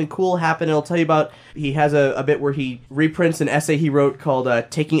laugh and something cool will happen. It'll tell you about, he has a bit where he reprints an essay he wrote called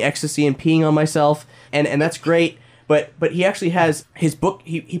Taking Ecstasy and Peeing on Myself. And that's great. But he actually has his book,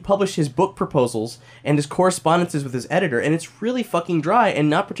 he published his book proposals and his correspondences with his editor, and it's really fucking dry and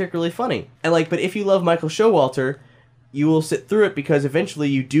not particularly funny. And but if you love Michael Showalter, you will sit through it because eventually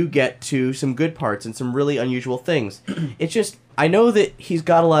you do get to some good parts and some really unusual things. It's just, I know that he's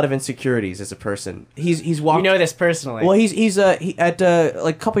got a lot of insecurities as a person. He's walked. You know this personally. Well, he's at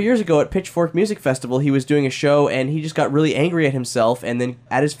a couple years ago at Pitchfork Music Festival, he was doing a show and he just got really angry at himself and then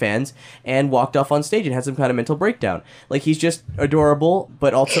at his fans and walked off on stage and had some kind of mental breakdown. He's just adorable,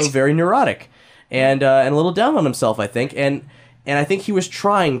 but also very neurotic and a little down on himself, I think. And I think he was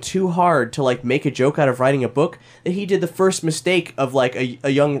trying too hard to make a joke out of writing a book, that he did the first mistake of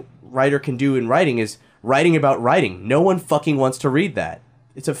a young writer can do in writing, is writing about writing. No one fucking wants to read that.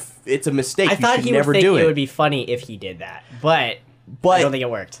 It's a mistake. I thought he would think it would be funny if he did that, but I don't think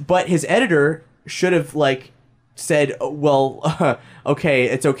it worked. But his editor should have said, well, okay,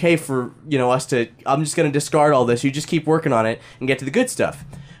 it's okay for us to. I'm just going to discard all this. You just keep working on it and get to the good stuff,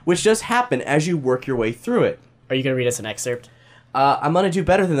 which does happen as you work your way through it. Are you going to read us an excerpt? I'm going to do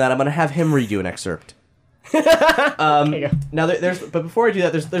better than that. I'm going to have him read you an excerpt. Now but before I do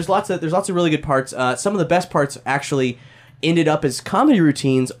that, there's lots of really good parts. Some of the best parts actually ended up as comedy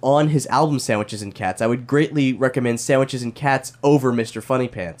routines on his album Sandwiches and Cats. I would greatly recommend Sandwiches and Cats over Mr. Funny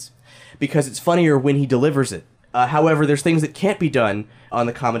Pants because it's funnier when he delivers it. However, there's things that can't be done on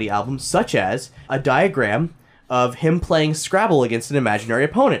the comedy album, such as a diagram of him playing Scrabble against an imaginary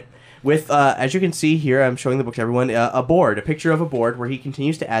opponent. With, as you can see here, I'm showing the book to everyone, a picture of a board where he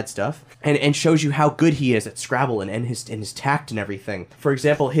continues to add stuff and shows you how good he is at Scrabble and his tact and everything. For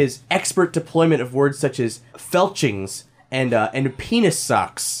example, his expert deployment of words such as felchings and penis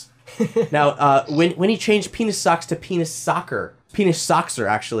socks. Now, when he changed penis socks to penis soxer,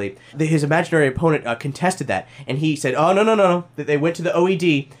 actually, his imaginary opponent contested that, and he said, "Oh no!" They went to the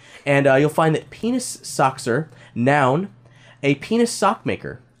OED, and you'll find that penis soxer, noun, a penis sock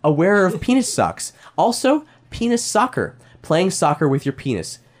maker, a wearer of penis socks, also penis soccer, playing soccer with your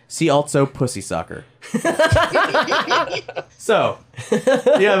penis. See also pussy soccer. So,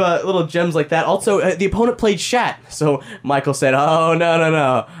 you have little gems like that. Also, the opponent played Shat. So, Michael said, "Oh,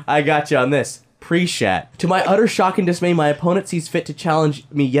 no. I got you on this. Pre-Shat." To my utter shock and dismay, my opponent sees fit to challenge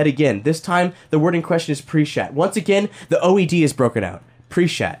me yet again. This time, the word in question is pre-Shat. Once again, the OED is broken out.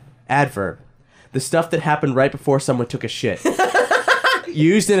 Pre-Shat. Adverb. The stuff that happened right before someone took a shit.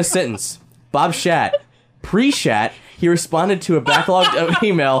 Used in a sentence. Bob Shat. Pre-Shat. He responded to a backlogged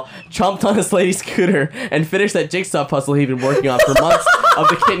email, chomped on his lady scooter, and finished that jigsaw puzzle he'd been working on for months of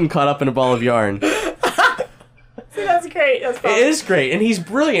the kitten caught up in a ball of yarn. See, that's great. That's fun. It is great, and he's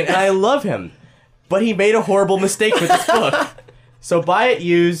brilliant, and I love him. But he made a horrible mistake with this book. So buy it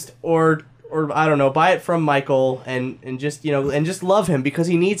used, or I don't know, buy it from Michael, and just love him because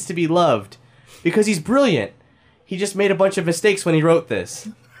he needs to be loved. Because he's brilliant. He just made a bunch of mistakes when he wrote this.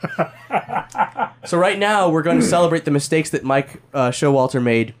 So right now we're going to celebrate the mistakes that Mike Showalter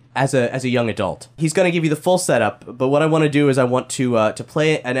made as a young adult. He's going to give you the full setup, but what I want to do is I want to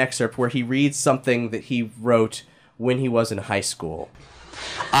play an excerpt where he reads something that he wrote when he was in high school.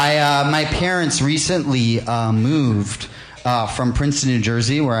 My parents recently moved from Princeton, New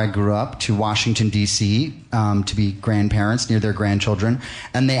Jersey, where I grew up, to Washington, D.C., to be grandparents near their grandchildren,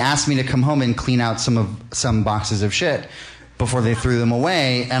 and they asked me to come home and clean out some boxes of shit before they threw them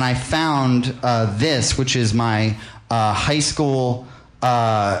away, and I found this, which is my high school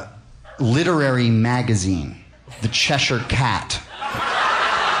literary magazine, The Cheshire Cat.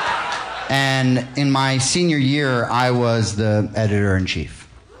 And in my senior year, I was the editor-in-chief.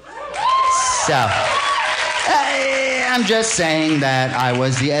 So, I'm just saying that I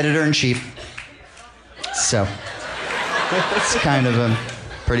was the editor-in-chief. So, it's kind of a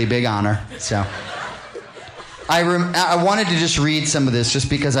pretty big honor, so... I wanted to just read some of this just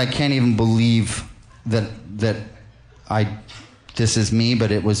because I can't even believe that this is me,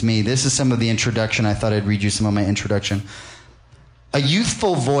 but it was me. This is some of the introduction. I thought I'd read you some of my introduction. A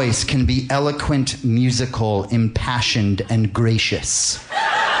youthful voice can be eloquent, musical, impassioned, and gracious.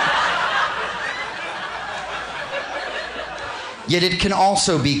 Yet it can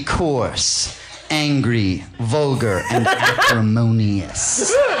also be coarse, angry, vulgar, and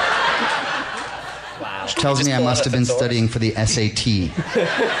acrimonious. Which tells me I must have been studying for the SAT.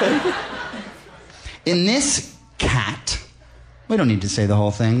 In this cat, we don't need to say the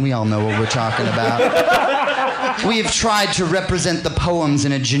whole thing. We all know what we're talking about. We have tried to represent the poems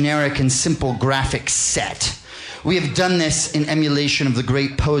in a generic and simple graphic set. We have done this in emulation of the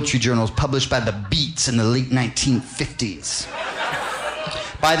great poetry journals published by the Beats in the late 1950s.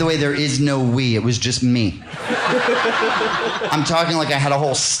 By the way, there is no we. It was just me. I'm talking like I had a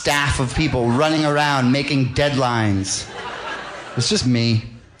whole staff of people running around making deadlines. It was just me.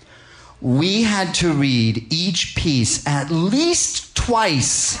 We had to read each piece at least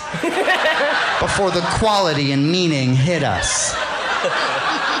twice before the quality and meaning hit us.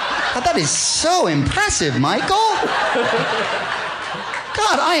 That is so impressive, Michael.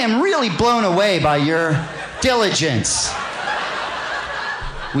 God, I am really blown away by your diligence.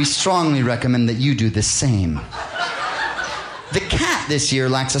 We strongly recommend that you do the same. The cat this year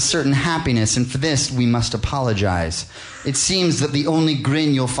lacks a certain happiness, and for this we must apologize. It seems that the only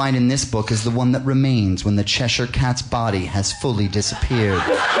grin you'll find in this book is the one that remains when the Cheshire Cat's body has fully disappeared.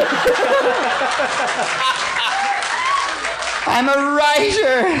 I'm a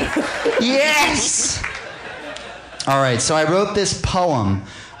writer! Yes! All right, so I wrote this poem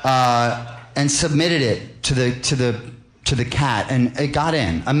and submitted it to the cat, and it got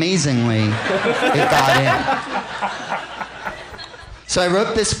in. Amazingly, it got in. So I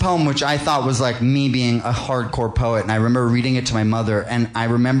wrote this poem, which I thought was like me being a hardcore poet, and I remember reading it to my mother, and I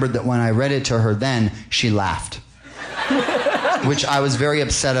remembered that when I read it to her then, she laughed. which I was very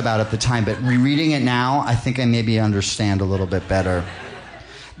upset about at the time. But rereading it now, I think I maybe understand a little bit better.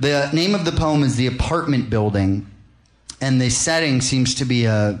 The name of the poem is The Apartment Building, and the setting seems to be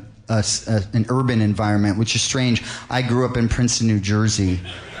an urban environment, which is strange. I grew up in Princeton, New Jersey.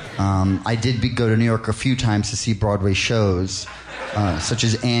 I did go to New York a few times to see Broadway shows, such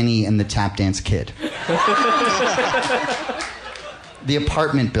as Annie and the Tap Dance Kid. The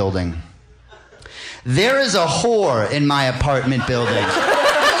Apartment Building. There is a whore in my apartment building.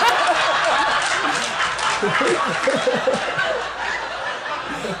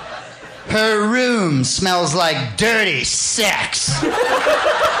 Her room smells like dirty sex.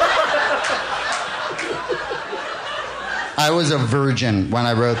 I was a virgin when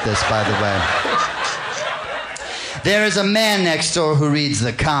I wrote this, by the way. There is a man next door who reads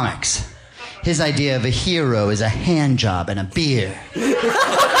the comics. His idea of a hero is a hand job and a beer.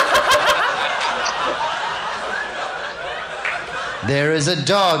 There is a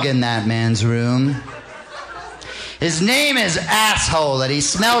dog in that man's room. His name is Asshole, and he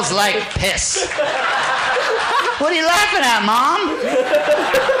smells like piss. What are you laughing at, Mom?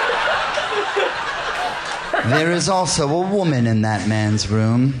 There is also a woman in that man's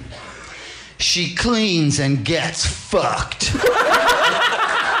room. She cleans and gets fucked.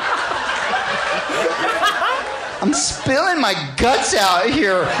 I'm spilling my guts out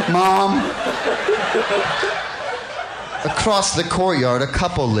here, Mom. Across the courtyard, a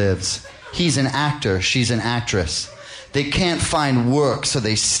couple lives. He's an actor, she's an actress. They can't find work, so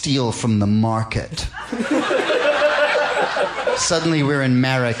they steal from the market. Suddenly we're in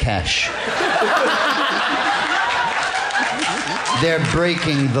Marrakesh. They're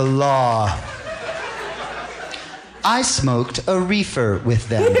breaking the law. I smoked a reefer with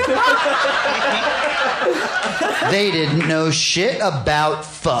them. They didn't know shit about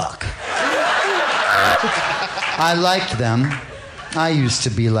fuck. I liked them. I used to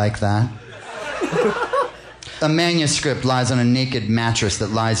be like that. A manuscript lies on a naked mattress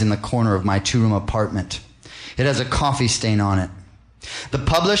that lies in the corner of my 2-room apartment. It has a coffee stain on it. The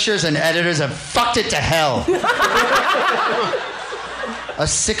publishers and editors have fucked it to hell. A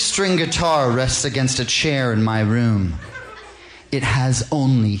 6-string guitar rests against a chair in my room. It has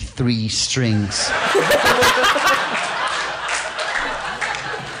only 3 strings.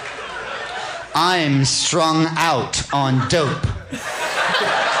 I'm strung out on dope.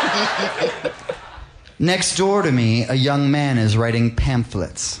 Next door to me, a young man is writing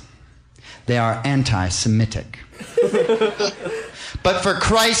pamphlets. They are anti-Semitic. But for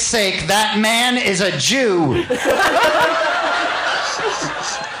Christ's sake, that man is a Jew.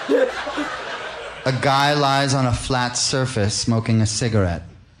 A guy lies on a flat surface smoking a cigarette.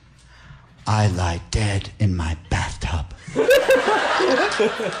 I lie dead in my bathtub.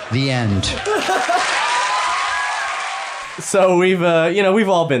 The end. So we've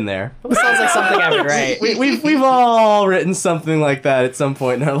all been there. It sounds like something I would write. We've all written something like that at some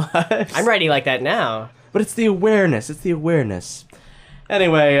point in our lives. I'm writing like that now. But it's the awareness.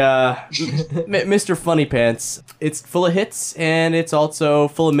 Anyway, Mr. Funny Pants, it's full of hits and it's also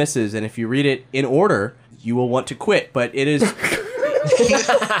full of misses. And if you read it in order, you will want to quit. But it is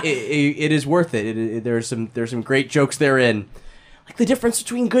it is worth it. There's some great jokes therein, like the difference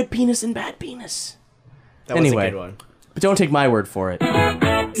between good penis and bad penis. That was a good one. But don't take my word for it.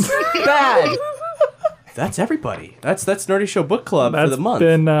 Bad. That's everybody. That's Nerdy Show Book Club for the month. That's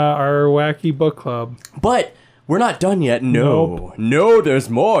been our wacky book club. But we're not done yet. No, there's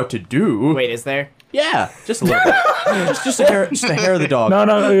more to do. Wait, is there? Yeah, just a little bit. just a hair of the dog.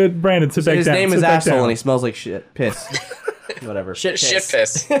 No, Brandon, sit back His down. name is Asshole, and he smells like shit. Piss. Whatever. Shit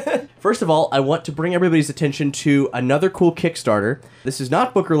piss. First of all, I want to bring everybody's attention to another cool Kickstarter. This is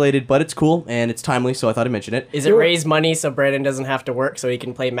not book related, but it's cool and it's timely, so I thought I'd mention it. Is it raise money so Brandon doesn't have to work so he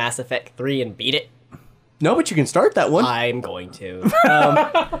can play Mass Effect 3 and beat it? No, but you can start that one. I'm going to.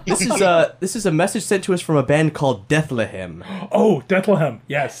 This is a message sent to us from a band called Deathlehem. Oh, Deathlehem.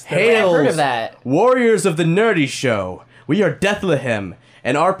 Yes. Hails, I've heard of that. Warriors of the Nerdy Show. We are Deathlehem,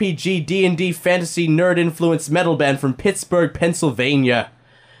 an RPG, D&D, fantasy, nerd-influenced metal band from Pittsburgh, Pennsylvania.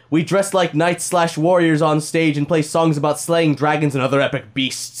 We dress like knights/warriors on stage and play songs about slaying dragons and other epic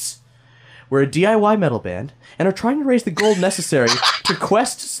beasts. We're a DIY metal band and are trying to raise the gold necessary to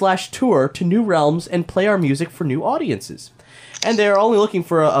quest/tour to new realms and play our music for new audiences. And they're only looking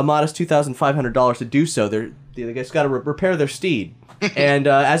for a modest $2,500 to do so. They just got to repair their steed. And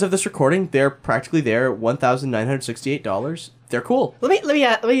as of this recording, they're practically there at $1,968. They're cool. Let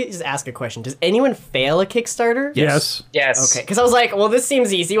me just ask a question. Does anyone fail a Kickstarter? Yes. Okay, because I was like, well, this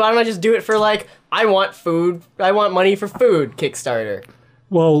seems easy. Why don't I just do it for I want food. I want money for food Kickstarter.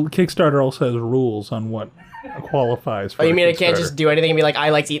 Well, Kickstarter also has rules on what qualifies for Oh, you mean I Kickstarter. can't just do anything and be like, I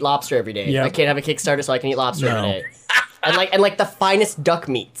like to eat lobster every day. Yep. I can't have a Kickstarter so I can eat lobster No. every day. and like the finest duck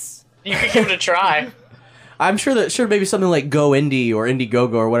meats. You could give it a try. I'm sure maybe something like Go Indie or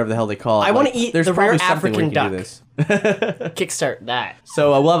Indiegogo or whatever the hell they call it. I want Like, to eat there's the probably rare something where African you can duck. do this. Kickstart that.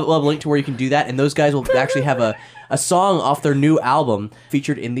 So we'll have a link to where you can do that, and those guys will actually have a song off their new album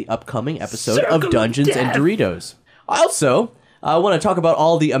featured in the upcoming episode of Dungeons and Doritos. Also, I want to talk about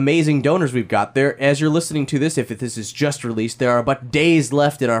all the amazing donors we've got there. As you're listening to this, if this is just released, there are but days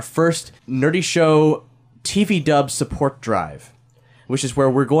left in our first Nerdy Show TV dub support drive, which is where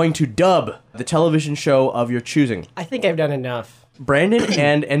we're going to dub the television show of your choosing. I think I've done enough. Brandon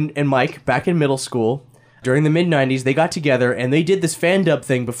and Mike, back in middle school, during the mid-90s, they got together and they did this fan dub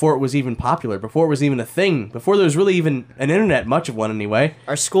thing before it was even popular, before it was even a thing, before there was really even an internet, much of one anyway.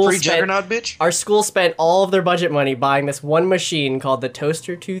 Our school Free Juggernaut, bitch. Our school spent all of their budget money buying this one machine called the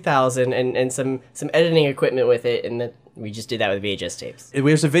Toaster 2000 and some editing equipment with it, and we just did that with VHS tapes.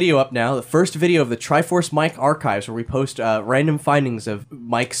 There's a video up now, the first video of the Triforce Mike archives, where we post random findings of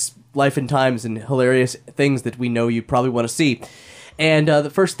Mike's life and times and hilarious things that we know you probably want to see. And the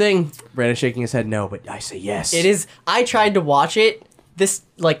first thing, Brandon shaking his head no, but I say yes. It is. I tried to watch it.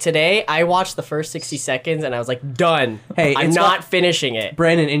 Today, I watched the first 60 seconds and I was like, done. Hey, I'm not finishing it.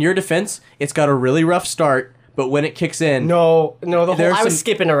 Brandon, in your defense, it's got a really rough start, but when it kicks in... No, I there's was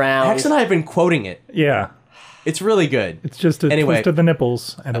skipping around. Hex and I have been quoting it. Yeah. It's really good. It's just a twist of the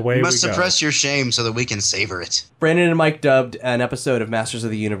nipples, and away You we must go. suppress your shame so that we can savor it. Brandon and Mike dubbed an episode of Masters of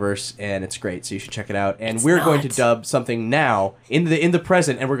the Universe, and it's great, so you should check it out. And we're going to dub something now, in the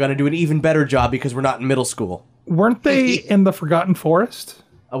present, and we're going to do an even better job because we're not in middle school. Weren't they in the Forgotten Forest?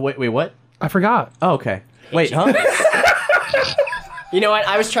 Oh, wait, what? I forgot. Oh, okay. Wait, huh? You know what?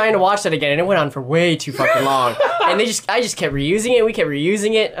 I was trying to watch that again, and it went on for way too fucking long. And I just kept reusing it. We kept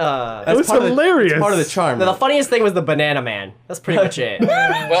reusing it. That was part hilarious. It's part of the charm. The funniest thing was the Banana Man. That's pretty much it.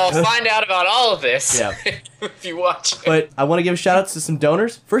 Well, find out about all of this Yeah. if you watch it. But I want to give shout-outs to some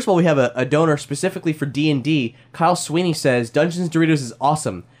donors. First of all, we have a donor specifically for D&D. Kyle Sweeney says, Dungeons & Doritos is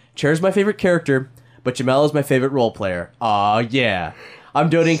awesome. Chair's my favorite character, but Jamel is my favorite role player. Aw, yeah. I'm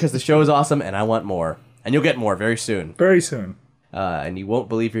donating because the show is awesome, and I want more. And you'll get more very soon. Very soon. And you won't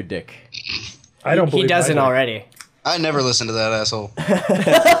believe your dick. I don't believe He doesn't my dick. already. I never listened to that asshole.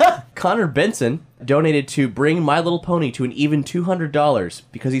 Connor Benson donated to bring My Little Pony to an even $200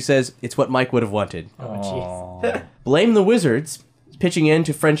 because he says it's what Mike would have wanted. Oh, jeez. Blame the Wizards, pitching in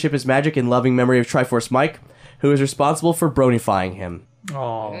to Friendship is Magic in loving memory of Triforce Mike, who is responsible for bronifying him.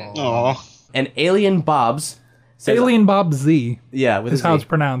 Aww. And Alien Bobs says, Alien Bob Z yeah, with is his how it's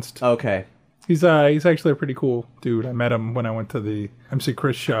pronounced. Okay. He's actually a pretty cool dude. I met him when I went to the MC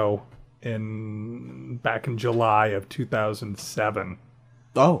Chris show back in July of 2007.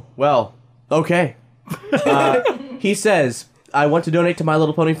 Oh, well, okay. He says, I want to donate to My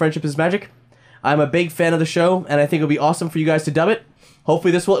Little Pony Friendship is Magic. I'm a big fan of the show, and I think it'll be awesome for you guys to dub it.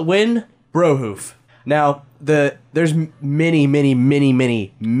 Hopefully this will win Brohoof. Now, there's many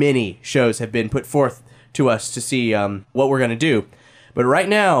shows have been put forth to us to see what we're going to do. But right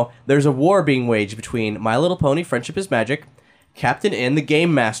now, there's a war being waged between My Little Pony Friendship is Magic, Captain N, the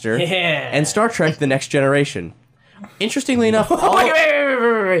Game Master, and Star Trek The Next Generation. Interestingly enough,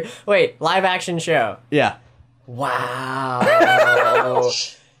 Wait, live action show. yeah. Wow.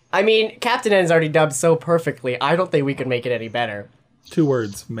 I mean, Captain N's already dubbed so perfectly. I don't think we could make it any better. 2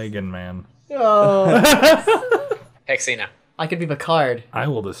 words, Megan Man. Oh. Hexina. I could be Picard. I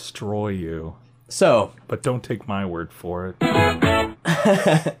will destroy you. So, But don't take my word for it.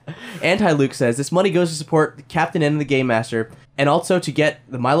 Anti-Luke says, this money goes to support Captain N and the Game Master, and also to get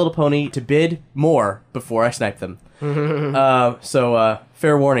the My Little Pony to bid more before I snipe them. So,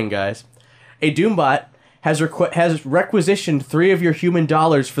 fair warning, guys. A Doombot has requisitioned 3 of your human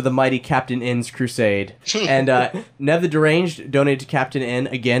dollars for the mighty Captain N's crusade. And Nev the Deranged donated to Captain N.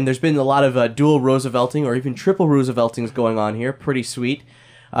 Again, there's been a lot of dual Roosevelting or even triple Rooseveltings going on here. Pretty sweet.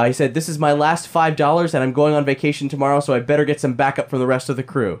 He said, this is my last $5 and I'm going on vacation tomorrow, so I better get some backup from the rest of the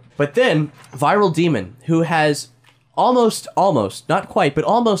crew. But then, Viral Demon, who has almost, not quite, but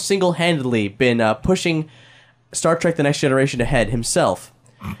almost single-handedly been pushing Star Trek The Next Generation ahead himself.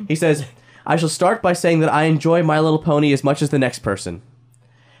 He says, I shall start by saying that I enjoy My Little Pony as much as the next person.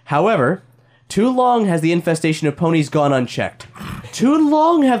 However, too long has the infestation of ponies gone unchecked. Too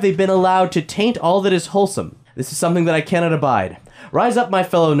long have they been allowed to taint all that is wholesome. This is something that I cannot abide. Rise up, my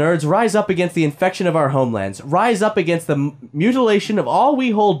fellow nerds. Rise up against the infection of our homelands. Rise up against the mutilation of all we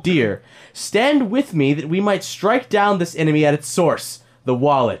hold dear. Stand with me that we might strike down this enemy at its source, the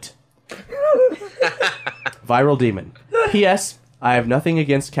wallet. Viral Demon. P.S. I have nothing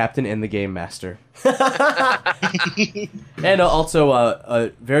against Captain and the Game Master. And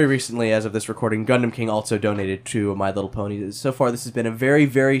also, very recently, as of this recording, Gundam King also donated to My Little Pony. So far, this has been a very,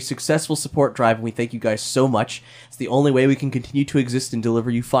 very successful support drive, and we thank you guys so much. It's the only way we can continue to exist and deliver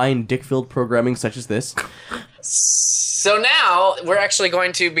you fine, dick-filled programming such as this. So now we're actually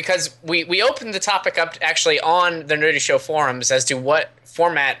going to, because we opened the topic up actually on the Nerdy Show forums as to what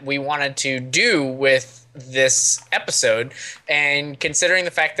format we wanted to do with this episode, and considering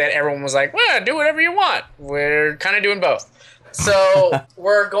the fact that everyone was like, well, do whatever you want, we're kind of doing both. So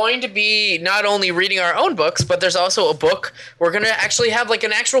we're going to be not only reading our own books, but there's also a book. We're going to actually have like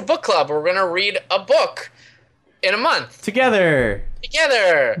an actual book club. We're going to read a book in a month. Together.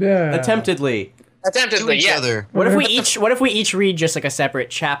 Yeah. Attemptedly, yeah. Other. What if we each read just like a separate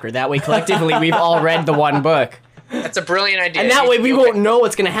chapter? That way, collectively, we've all read the one book. That's a brilliant idea. And that way we won't know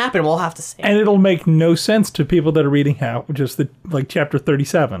what's going to happen. We'll have to say. And it'll make no sense to people that are reading just chapter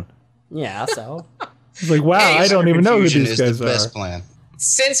 37. Yeah, so. It's like, wow, I don't even know who these guys the are. best plan.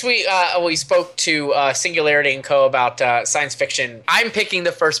 Since we spoke to Singularity and Co. about science fiction, I'm picking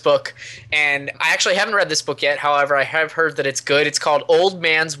the first book, and I actually haven't read this book yet. However, I have heard that it's good. It's called Old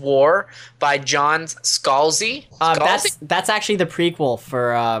Man's War by John Scalzi. That's actually the prequel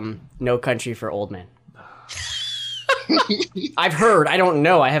for No Country for Old Men. I've heard. I don't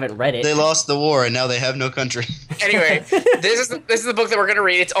know. I haven't read it. They lost the war and now they have no country. Anyway, this is the book that we're gonna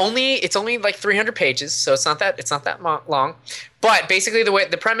read. It's only like 300 pages, so it's not that long. But basically,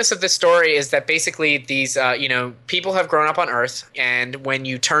 the premise of this story is that basically these people have grown up on Earth, and when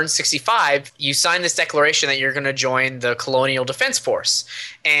you turn 65, you sign this declaration that you're going to join the Colonial Defense Force.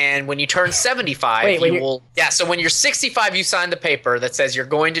 And when you turn 75, So when you're 65, you sign the paper that says you're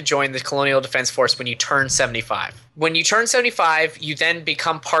going to join the Colonial Defense Force when you turn 75. When you turn 75, you then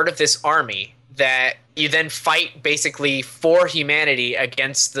become part of this army that you then fight basically for humanity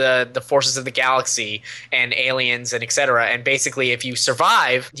against the forces of the galaxy and aliens and etc. And basically, if you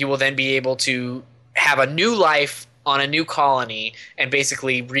survive, you will then be able to have a new life on a new colony and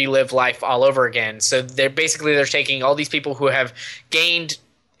basically relive life all over again. So they're taking all these people who have gained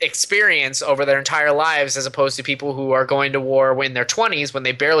experience over their entire lives, as opposed to people who are going to war in their 20s when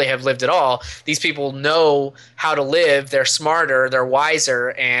they barely have lived at all. These people know how to live, they're smarter, they're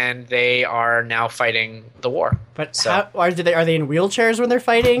wiser, and they are now fighting the war. But are they in wheelchairs when they're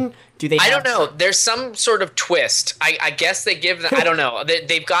fighting? I don't know. There's some sort of twist. I guess they give them, I don't know.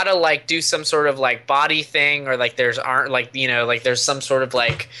 They've got to do some sort of body thing, or there's some sort of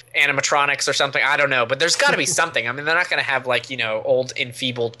animatronics or something. I don't know. But there's got to be something. I mean, they're not going to have old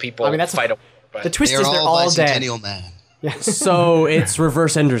enfeebled people fight a war. The twist is they're all dead. Man. Yeah. So it's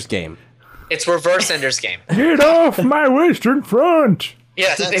reverse Ender's Game. It's reverse Ender's Game. Get off my Western Front!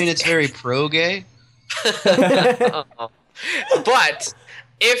 Yes. Does that mean it's very pro-gay? But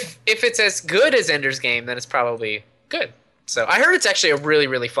if it's as good as Ender's Game, then it's probably good. So I heard it's actually a really,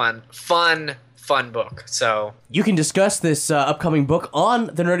 really fun book. So you can discuss this upcoming book on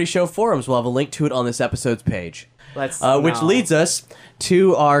the Nerdy Show forums. We'll have a link to it on this episode's page. Which leads us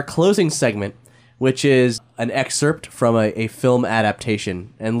to our closing segment, which is an excerpt from a film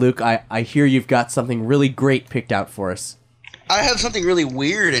adaptation. And Luke, I hear you've got something really great picked out for us. I have something really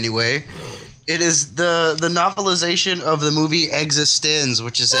weird anyway. It is the novelization of the movie Existenz,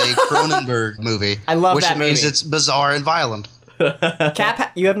 which is a Cronenberg movie. I love that movie. Which means movie. it's bizarre and violent.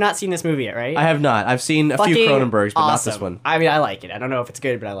 Cap, you have not seen this movie yet, right? I have not. I've seen a few Cronenbergs, but not this one. I mean, I like it. I don't know if it's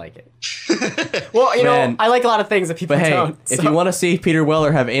good, but I like it. Well, you know, I like a lot of things that people don't. But hey, if you want to see Peter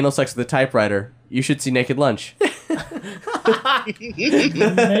Weller have anal sex with a typewriter, you should see Naked Lunch.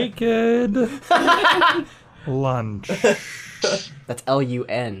 Naked Lunch. That's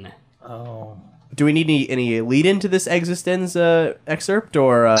L-U-N. Oh. Do we need any lead into this Existenz excerpt,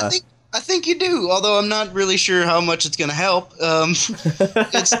 or? I think you do, although I'm not really sure how much it's going to help.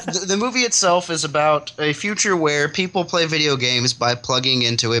 The movie itself is about a future where people play video games by plugging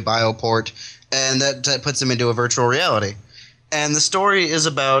into a bioport, and that puts them into a virtual reality. And the story is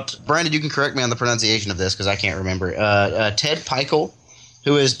about, Brandon, you can correct me on the pronunciation of this because I can't remember, Ted Pikel,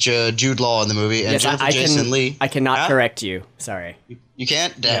 who is Jude Law in the movie, and Jennifer Jason Leigh. I cannot correct you. Sorry. You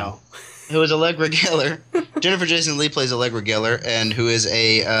can't? Damn. No. Who is Allegra Geller. Jennifer Jason Leigh plays Allegra Geller, and who is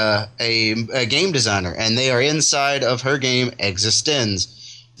a game designer, and they are inside of her game Existenz.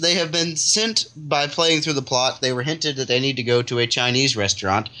 They have been sent, by playing through the plot, they were hinted that they need to go to a Chinese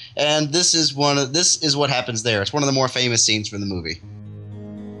restaurant, and this is what happens there. It's one of the more famous scenes from the movie.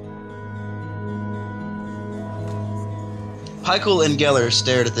 Pykel and Geller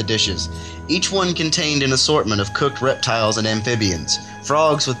stared at the dishes. Each one contained an assortment of cooked reptiles and amphibians,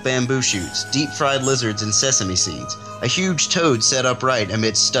 frogs with bamboo shoots, deep-fried lizards and sesame seeds, a huge toad set upright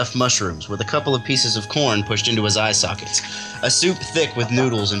amidst stuffed mushrooms with a couple of pieces of corn pushed into his eye sockets, a soup thick with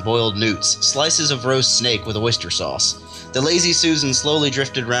noodles and boiled newts, slices of roast snake with oyster sauce. The lazy Susan slowly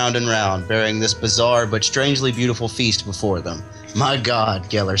drifted round and round, bearing this bizarre but strangely beautiful feast before them. "My God,"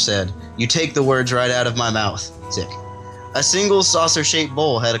 Geller said, "you take the words right out of my mouth." Zick. A single saucer-shaped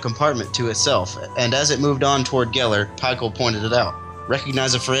bowl had a compartment to itself, and as it moved on toward Geller, Pykel pointed it out.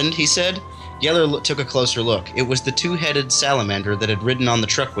 "Recognize a friend?" he said. Geller took a closer look. It was the two-headed salamander that had ridden on the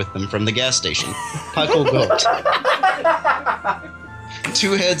truck with them from the gas station. Pykel gulped.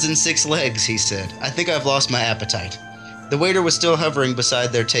 "2 heads and 6 legs," he said. "I think I've lost my appetite." The waiter was still hovering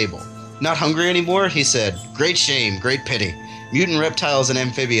beside their table. "Not hungry anymore?" he said. "Great shame, great pity. Mutant reptiles and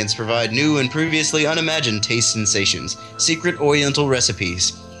amphibians provide new and previously unimagined taste sensations, secret oriental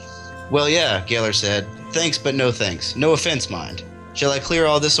recipes." "Well, yeah," Geller said. "Thanks, but no thanks. No offense, mind." "Shall I clear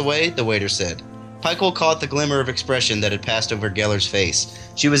all this away?" the waiter said. Pykel caught the glimmer of expression that had passed over Geller's face.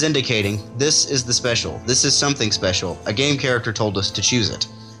 She was indicating, "This is the special. This is something special. A game character told us to choose it."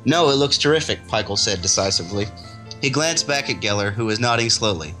 "No, it looks terrific," Pykel said decisively. He glanced back at Geller, who was nodding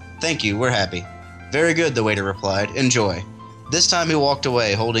slowly. "Thank you, we're happy." "Very good," the waiter replied. "Enjoy." This time he walked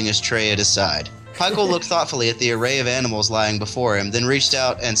away, holding his tray at his side. Pykel looked thoughtfully at the array of animals lying before him, then reached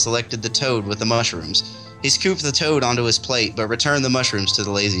out and selected the toad with the mushrooms. He scooped the toad onto his plate, but returned the mushrooms to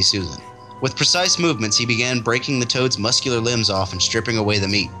the lazy Susan. With precise movements, he began breaking the toad's muscular limbs off and stripping away the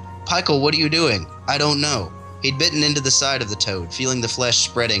meat. "Pykel, what are you doing?" "I don't know." He'd bitten into the side of the toad, feeling the flesh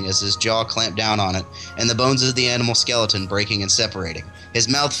spreading as his jaw clamped down on it, and the bones of the animal skeleton breaking and separating, his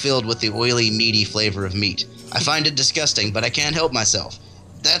mouth filled with the oily, meaty flavor of meat. "I find it disgusting, but I can't help myself."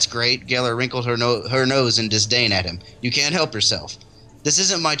 "That's great," Geller wrinkled her nose in disdain at him. "You can't help yourself." "This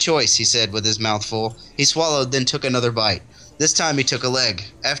isn't my choice," he said with his mouth full. He swallowed, then took another bite. This time he took a leg.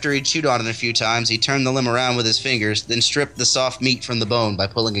 After he'd chewed on it a few times, he turned the limb around with his fingers, then stripped the soft meat from the bone by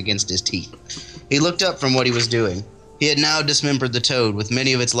pulling against his teeth. He looked up from what he was doing. He had now dismembered the toad, with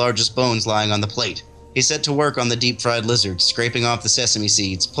many of its largest bones lying on the plate. He set to work on the deep-fried lizard, scraping off the sesame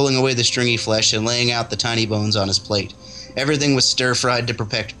seeds, pulling away the stringy flesh, and laying out the tiny bones on his plate. Everything was stir-fried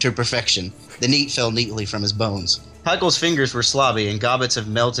to perfection. The meat fell neatly from his bones. Pykel's fingers were slobby, and gobbets of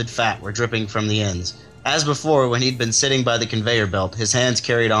melted fat were dripping from the ends. As before, when he'd been sitting by the conveyor belt, his hands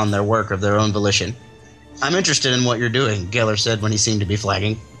carried on their work of their own volition. "I'm interested in what you're doing," Geller said when he seemed to be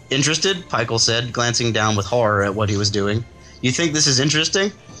flagging. "Interested?" Pykel said, glancing down with horror at what he was doing. "You think this is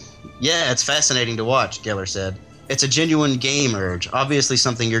interesting?" "Yeah, it's fascinating to watch," Geller said. "It's a genuine game urge, obviously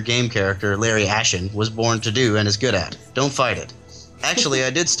something your game character, Larry Ashen, was born to do and is good at. Don't fight it." "Actually, I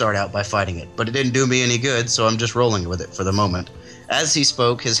did start out by fighting it, but it didn't do me any good, so I'm just rolling with it for the moment." As he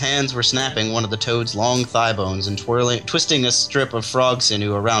spoke, his hands were snapping one of the toad's long thigh bones and twisting a strip of frog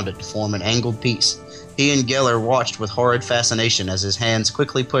sinew around it to form an angled piece. He and Geller watched with horrid fascination as his hands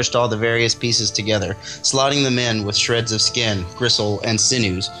quickly pushed all the various pieces together, slotting them in with shreds of skin, gristle, and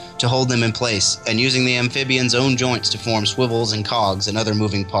sinews to hold them in place, and using the amphibian's own joints to form swivels and cogs and other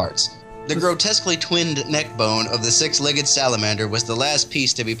moving parts. The grotesquely twinned neck bone of the six-legged salamander was the last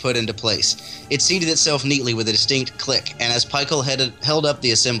piece to be put into place. It seated itself neatly with a distinct click, and as Pykel held up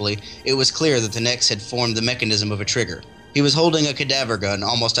the assembly, it was clear that the necks had formed the mechanism of a trigger. He was holding a cadaver gun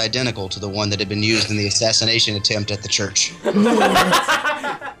almost identical to the one that had been used in the assassination attempt at the church.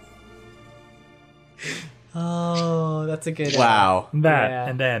 Oh, that's a good Wow. That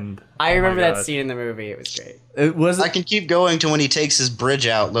and end. I remember that God. scene in the movie. It was great. It was I can keep going to when he takes his bridge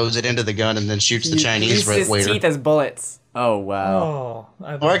out, loads it into the gun, and then shoots the Chinese Uses his waiter. teeth as bullets. Oh wow.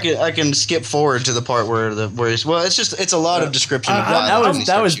 Oh, Or I can skip forward to the part where he's it's a lot of description of violence. when he that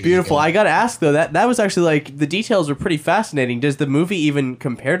starts was shooting beautiful. again. I gotta ask though, that was actually like the details were pretty fascinating. Does the movie even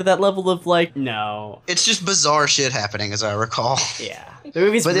compare to that level of like? No. It's just bizarre shit happening, as I recall. Yeah. The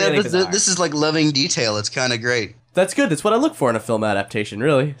movie's But really yeah, bizarre. this is like loving detail. It's kind of great. That's good. That's what I look for in a film adaptation,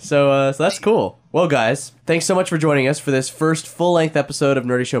 really. So that's cool. Well, guys, thanks so much for joining us for this first full-length episode of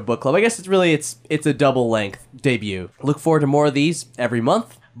Nerdy Show Book Club. I guess it's a double-length debut. Look forward to more of these every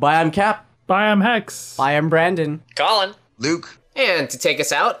month. Bye, I'm Cap. Bye, I'm Hex. I am Brandon. Colin. Luke. And to take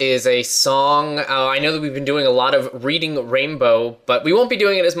us out is a song. I know that we've been doing a lot of Reading Rainbow, but we won't be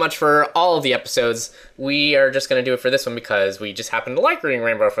doing it as much for all of the episodes. We are just going to do it for this one because we just happen to like Reading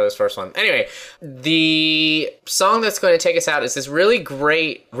Rainbow for this first one. Anyway, the song that's going to take us out is this really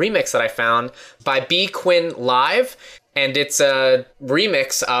great remix that I found by B. Quinn Live. And it's a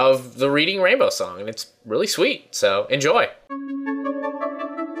remix of the Reading Rainbow song, and it's really sweet. So enjoy.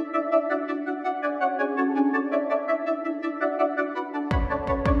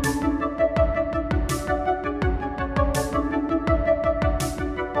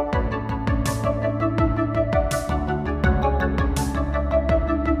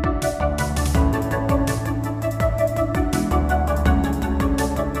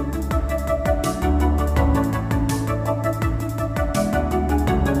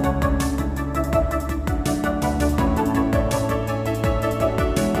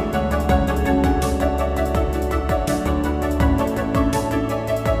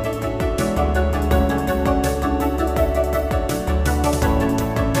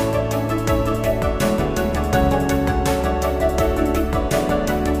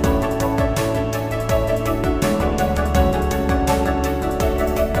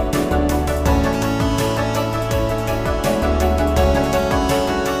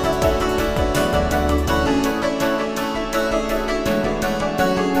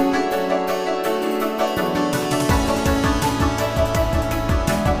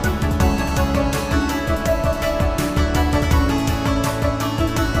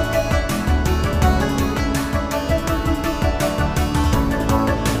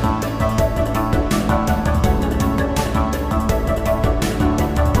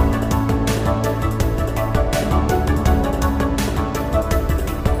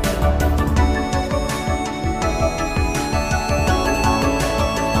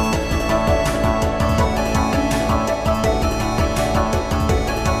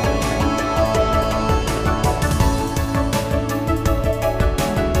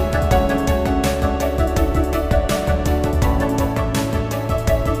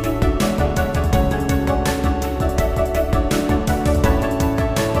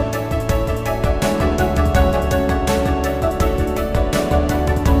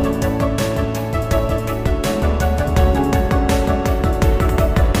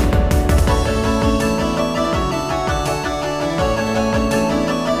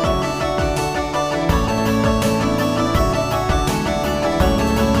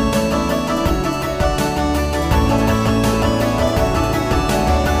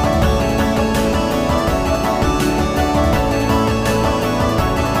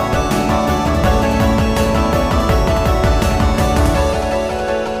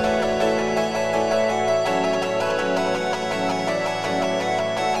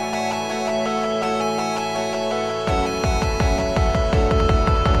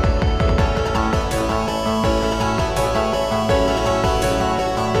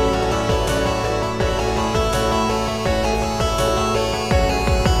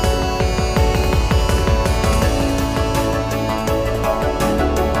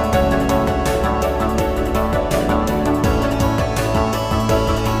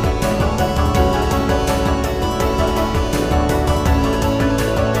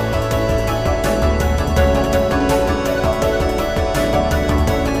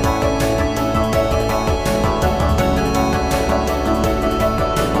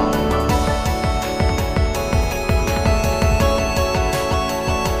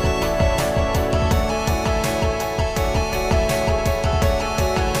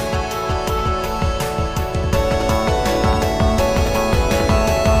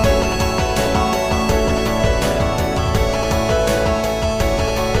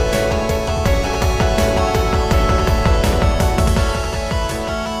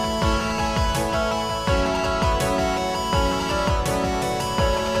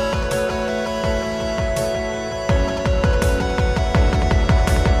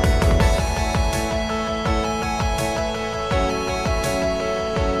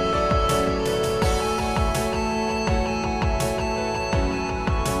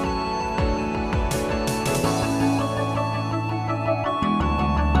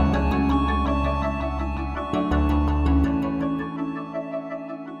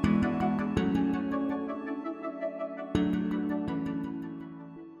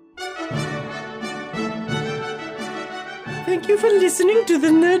 you for listening to the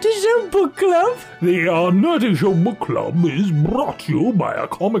Nerdy Show Book Club. The Nerdy Show Book Club is brought to you by a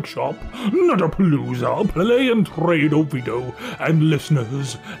comic shop, Nerdapalooza, Play and Trade Oviedo, and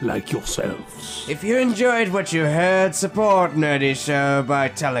listeners like yourselves. If you enjoyed what you heard, support Nerdy Show by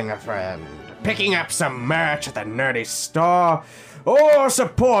telling a friend, picking up some merch at the Nerdy Store, or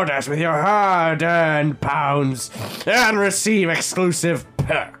support us with your hard-earned pounds and receive exclusive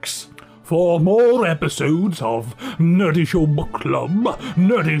perks. For more episodes of Nerdy Show Book Club,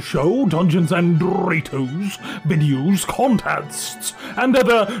 Nerdy Show Dungeons and Doritos, videos, contests, and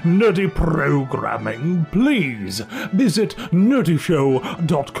other nerdy programming, please visit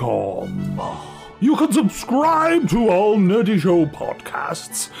nerdyshow.com. You can subscribe to all Nerdy Show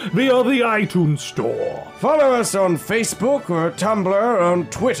podcasts via the iTunes Store. Follow us on Facebook or Tumblr, on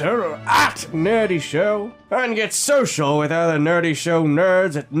Twitter, or at Nerdy Show, and get social with other Nerdy Show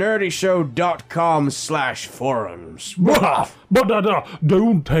nerds at nerdyshow.com/forums. But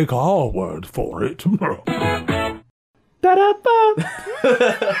don't take our word for it. Can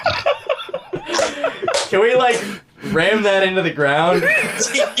we, ram that into the ground?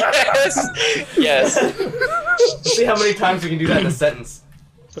 Yes. Let's see how many times we can do that in a sentence.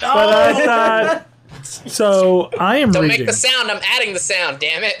 So I am Don't reading. make the sound. I'm adding the sound.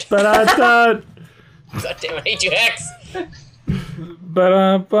 Damn it. God damn it, I hate you, Hex.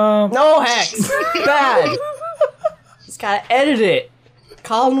 No, Hex. Bad. He's gotta edit it.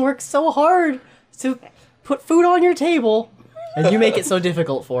 Colin works so hard to put food on your table, and you make it so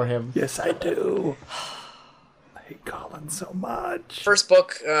difficult for him. Yes, I do. I hate Colin so much. First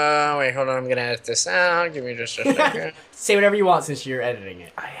book. Wait, hold on. I'm gonna edit this out. Give me just a second. Say whatever you want since you're editing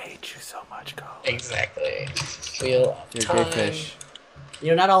it. I hate you so much, Colin. Exactly. Wheel of You're a Time. good fish. You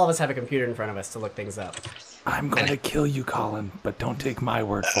know, not all of us have a computer in front of us to look things up. I'm going to kill you, Colin, but don't take my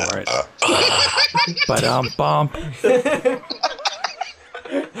word for it. Bump.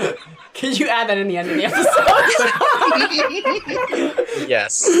 Could you add that in the end of the episode?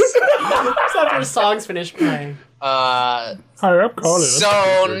 Yes. Just after the song's finished playing. Hi, I'm Colin.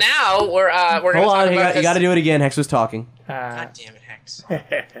 So now we're gonna Hold talk on, about you gotta do it again. Hex was talking. God damn it, Hex.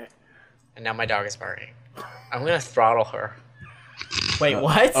 And now my dog is barking. I'm gonna throttle her. Wait,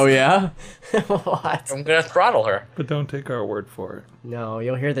 what? Oh, yeah? What? I'm gonna throttle her. But don't take our word for it. No,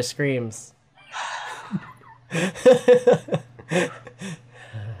 you'll hear the screams.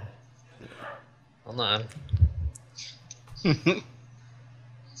 Hold on.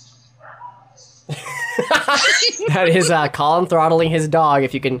 That is Colin throttling his dog.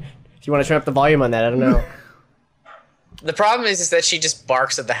 If you want to turn up the volume on that, I don't know. The problem is that she just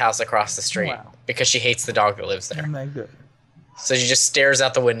barks at the house across the street because she hates the dog that lives there. Isn't that good? So she just stares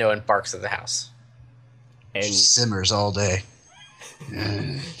out the window and barks at the house. And She simmers all day.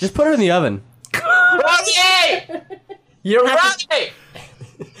 Just put her in the oven. Rosie! you don't have to. Rosie!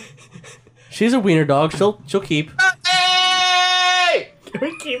 She's a wiener dog. She'll keep. Rosie! Can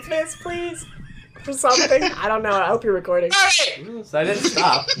we keep this, please? For something? I don't know. I hope you're recording. Rosie! So I didn't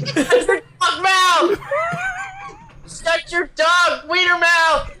stop. Shut your dog mouth! Shut your dog wiener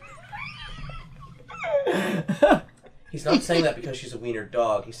mouth! He's not saying that because she's a wiener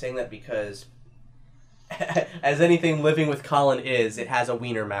dog. He's saying that because, as anything living with Colin is, it has a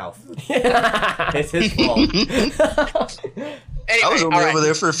wiener mouth. It's his fault. Anyway, I was only all right. over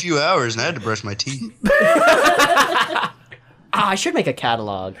there for a few hours and I had to brush my teeth. I should make a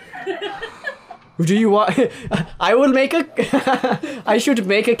catalog. Do you want? I will make a. I should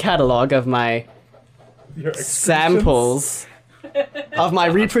make a catalog of my samples of my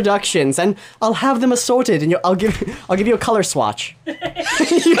reproductions, and I'll have them assorted, and I'll give you a color swatch. Please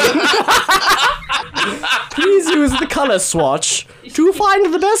use the color swatch to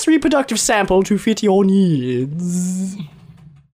find the best reproductive sample to fit your needs.